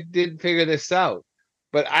how they did figure this out.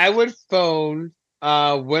 But I would phone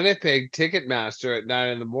Winnipeg Ticketmaster at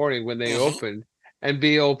 9 a.m. when they opened, and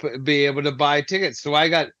be able to buy tickets. So I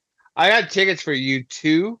got tickets for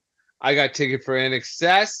U2. I got tickets for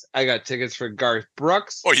NXS. I got tickets for Garth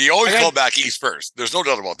Brooks. Oh, you always go back east first. There's no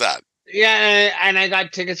doubt about that. Yeah, and I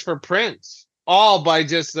got tickets for Prince. All by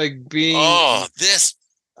just like being. Oh, this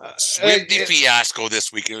Swiftie fiasco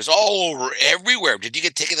this week. It was all over everywhere. Did you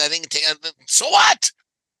get tickets? I think. So what?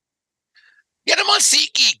 Get them on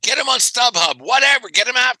SeatGeek. Get them on StubHub. Whatever. Get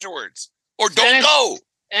them afterwards. Or don't go.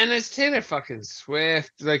 And it's Taylor fucking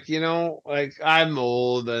Swift. Like, like I'm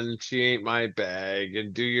old and she ain't my bag,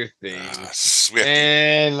 and do your thing. Swiftie.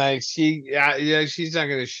 And like she's not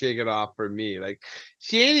going to shake it off for me. Like,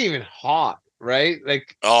 she ain't even hot. Right?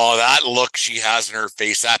 Like, oh, that look she has in her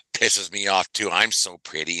face, that pisses me off too. I'm so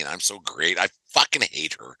pretty and I'm so great. I fucking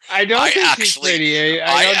hate her. I don't think she's pretty.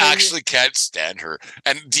 I actually can't stand her.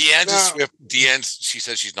 And Deanne's a Swift. Deanne's, she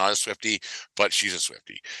says she's not a Swiftie, but she's a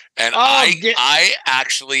Swiftie. And I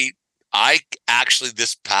actually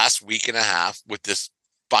this past week and a half with this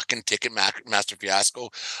fucking Ticketmaster fiasco,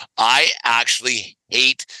 I actually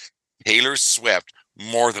hate Taylor Swift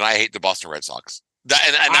more than I hate the Boston Red Sox.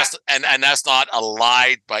 That's not a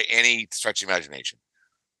lie by any stretch of imagination.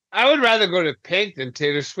 I would rather go to Pink than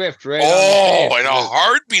Taylor Swift, right? Oh, in a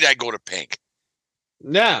heartbeat, I'd go to Pink.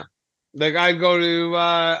 Yeah, like I'd go to.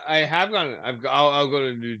 I have gone. I'll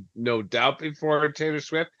go to No Doubt before Taylor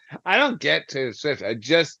Swift. I don't get Taylor Swift. I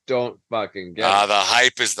just don't fucking get it. The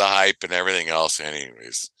hype is the hype and everything else.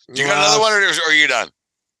 Anyways, do you got another one, or are you done?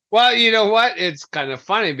 Well, you know what? It's kind of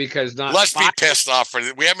funny because let's be pissed off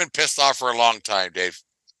we haven't been pissed off for a long time, Dave.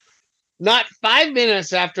 Not 5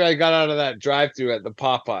 minutes after I got out of that drive-thru at the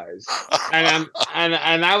Popeyes, and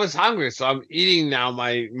I was hungry, so I'm eating now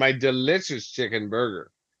my delicious chicken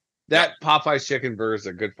burger. That Popeyes chicken burger is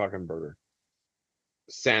a good fucking burger.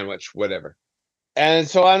 Sandwich, whatever. And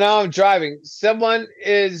so now I'm driving. Someone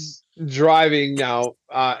is driving now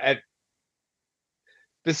at.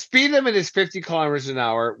 The speed limit is 50 kilometers an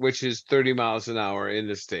hour, which is 30 miles an hour in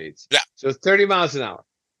the States. Yeah. So 30 miles an hour.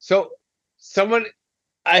 So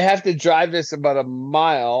I have to drive this about a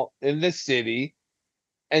mile in the city,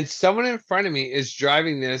 and someone in front of me is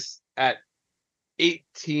driving this at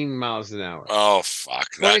 18 miles an hour. Oh, fuck.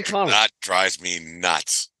 That drives me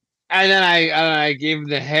nuts. And then I gave him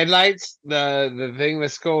the headlights, the thing,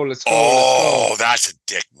 let's go. Oh, that's a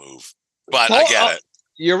dick move. But I get it.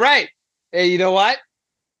 You're right. Hey, you know what?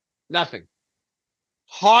 Nothing.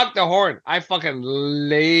 Honk the horn. I fucking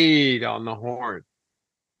laid on the horn.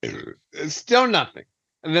 Still nothing.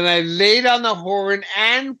 And then I laid on the horn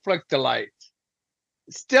and flicked the lights.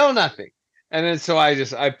 Still nothing. And then so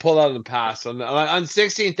I pulled out the pass on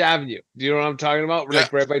 16th Avenue. Do you know what I'm talking about?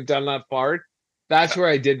 Like right by Dunlop Ford. That's where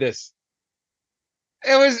I did this.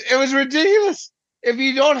 It was ridiculous. if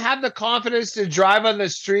you don't have the confidence to drive on the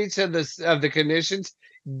streets of the conditions,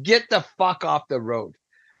 get the fuck off the road.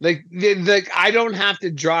 Like I don't have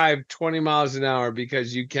to drive 20 miles an hour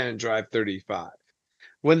because you can't drive 35.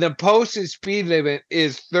 When the posted speed limit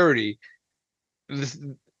is 30,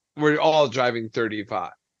 we're all driving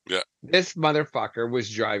 35. Yeah. This motherfucker was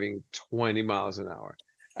driving 20 miles an hour.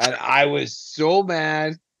 And I was so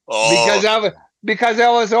mad because I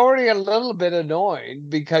was already a little bit annoyed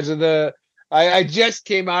because of I just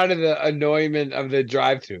came out of the annoyment of the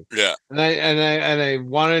drive-thru. Yeah. And I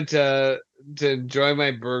wanted to enjoy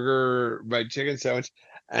my burger, my chicken sandwich.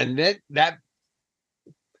 And that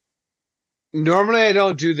normally I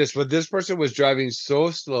don't do this, but this person was driving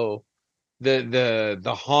so slow.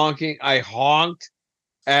 The honking, I honked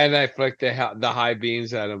and I flicked the high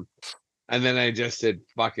beams at him. And then I just said,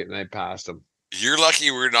 fuck it, and I passed him. You're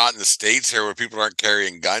lucky we're not in the States here where people aren't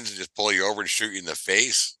carrying guns and just pull you over and shoot you in the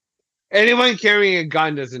face. Anyone carrying a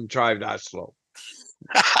gun doesn't drive that slow.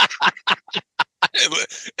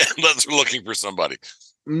 Unless we're looking for somebody.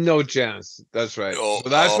 No chance. That's right. Oh, so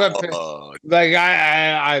that's what. Like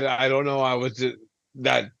I don't know. I was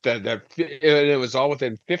that it was all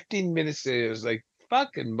within 15 minutes. It was like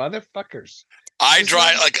fucking motherfuckers. I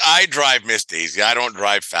drive Miss Daisy. I don't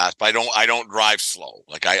drive fast, but I don't drive slow.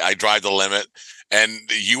 Like I drive the limit. And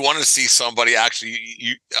you want to see somebody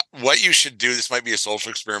actually, what you should do, this might be a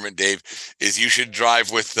social experiment, Dave, is you should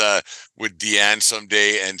drive with Deanne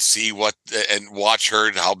someday and see and watch her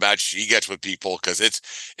and how bad she gets with people. Cause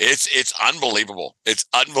it's unbelievable. It's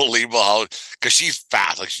unbelievable cause she's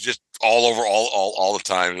fast. Like she's just all over all the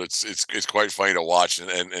time. It's quite funny to watch.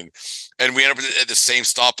 And we end up at the same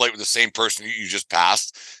stoplight with the same person you just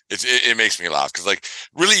passed. It makes me laugh. Cause like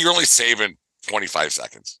really you're only saving 25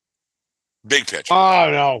 seconds. Big pitch. Oh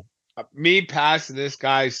no! Me passing this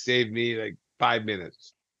guy saved me like 5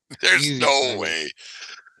 minutes. There's no way.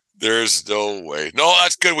 There's no way. No,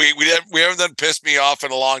 that's good. We haven't done pissed me off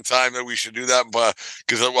in a long time that we should do that, but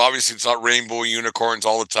because obviously it's not rainbow unicorns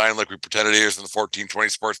all the time like we pretended it is in the 1420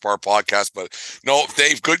 Sports Bar podcast. But no,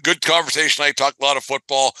 Dave, good conversation. I talked a lot of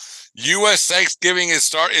football. U.S. Thanksgiving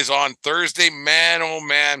is on Thursday. Man, oh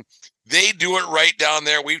man. They do it right down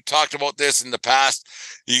there. We've talked about this in the past.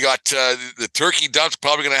 You got the turkey dump's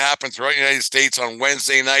probably going to happen throughout the United States on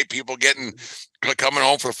Wednesday night. People coming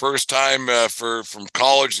home for the first time from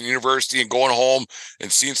college and university and going home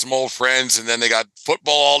and seeing some old friends. And then they got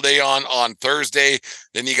football all day on Thursday.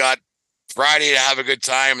 Then you got Friday to have a good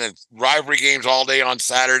time and rivalry games all day on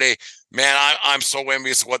Saturday. Man, I'm so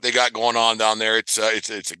envious of what they got going on down there. It's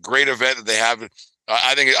a great event that they have.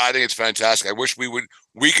 I think it's fantastic. I wish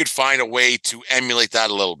we could find a way to emulate that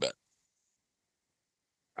a little bit.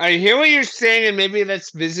 I hear what you're saying, and maybe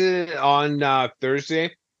let's visit it on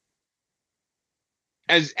Thursday.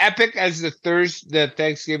 As epic as the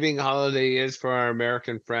Thanksgiving holiday is for our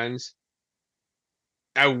American friends,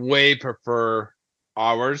 I way prefer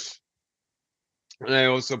ours, and I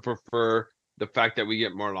also prefer the fact that we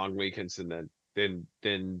get more long weekends than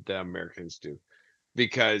the Americans do,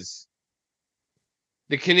 because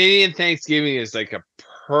the Canadian Thanksgiving is like a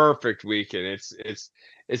perfect weekend. It's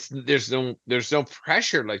there's no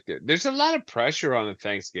pressure like that. There's a lot of pressure on the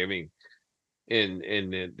Thanksgiving in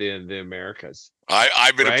the Americas.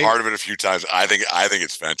 I've been a part of it a few times. I think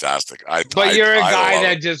it's fantastic. But you're a guy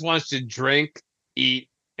that just wants to drink, eat,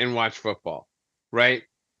 and watch football, right?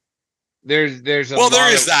 There is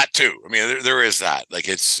that too. I mean, there is that. Like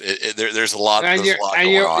there's a lot. And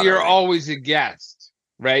you're always a guest,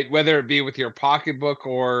 right? Whether it be with your pocketbook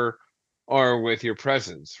or with your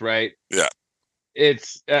presence, right? Yeah.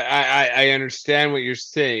 It's I understand what you're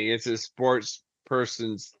saying. It's a sports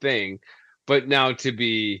person's thing, but now to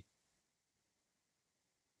be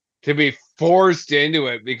forced into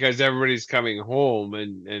it because everybody's coming home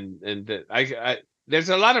and that there's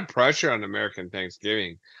a lot of pressure on American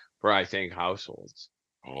Thanksgiving for I think households.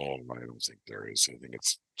 Oh, I don't think there is. I think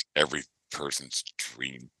it's every person's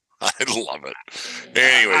dream. I love it.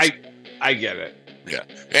 Anyways, I get it. Yeah.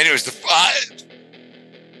 Anyways,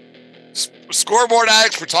 Scoreboard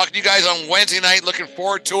Addicts, we're talking to you guys on Wednesday night. Looking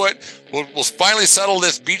forward to it. We'll finally settle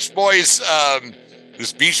this Beach Boys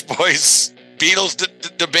Beatles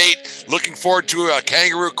debate. Looking forward to a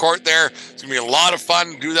kangaroo court there. It's gonna be a lot of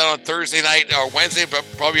fun. Do that on Thursday night or Wednesday, but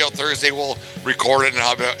probably on Thursday we'll record it and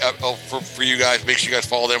have it for you guys. Make sure you guys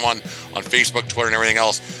follow them on Facebook, Twitter, and everything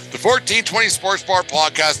else. The 1420 Sports Bar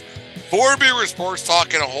Podcast, 4 beer sports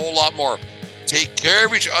talk, and a whole lot more. Take care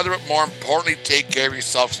of each other, but more importantly, take care of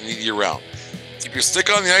yourself and need you around. Keep your stick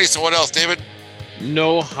on the ice. And what else, David?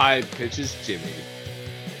 No high pitches, Jimmy.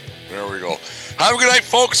 There we go. Have a good night,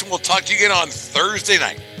 folks, and we'll talk to you again on Thursday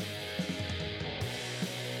night.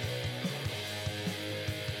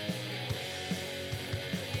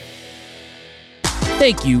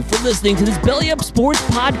 Thank you for listening to this Belly Up Sports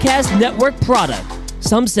Podcast Network product.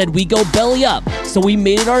 Some said we go belly up, so we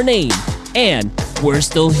made it our name, and we're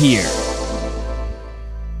still here.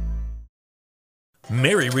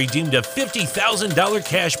 Mary redeemed a $50,000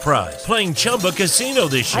 cash prize playing Chumba Casino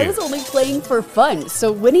this year. I was only playing for fun,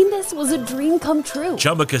 so winning this was a dream come true.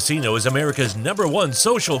 Chumba Casino is America's #1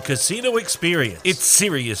 social casino experience. It's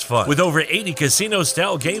serious fun. With over 80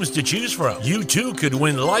 casino-style games to choose from, you too could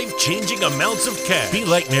win life-changing amounts of cash. Be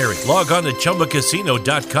like Mary. Log on to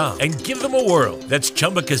ChumbaCasino.com and give them a whirl. That's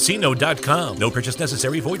ChumbaCasino.com. No purchase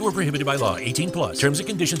necessary. Void or prohibited by law. 18+. Terms and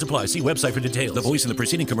conditions apply. See website for details. The voice in the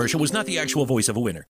preceding commercial was not the actual voice of a winner.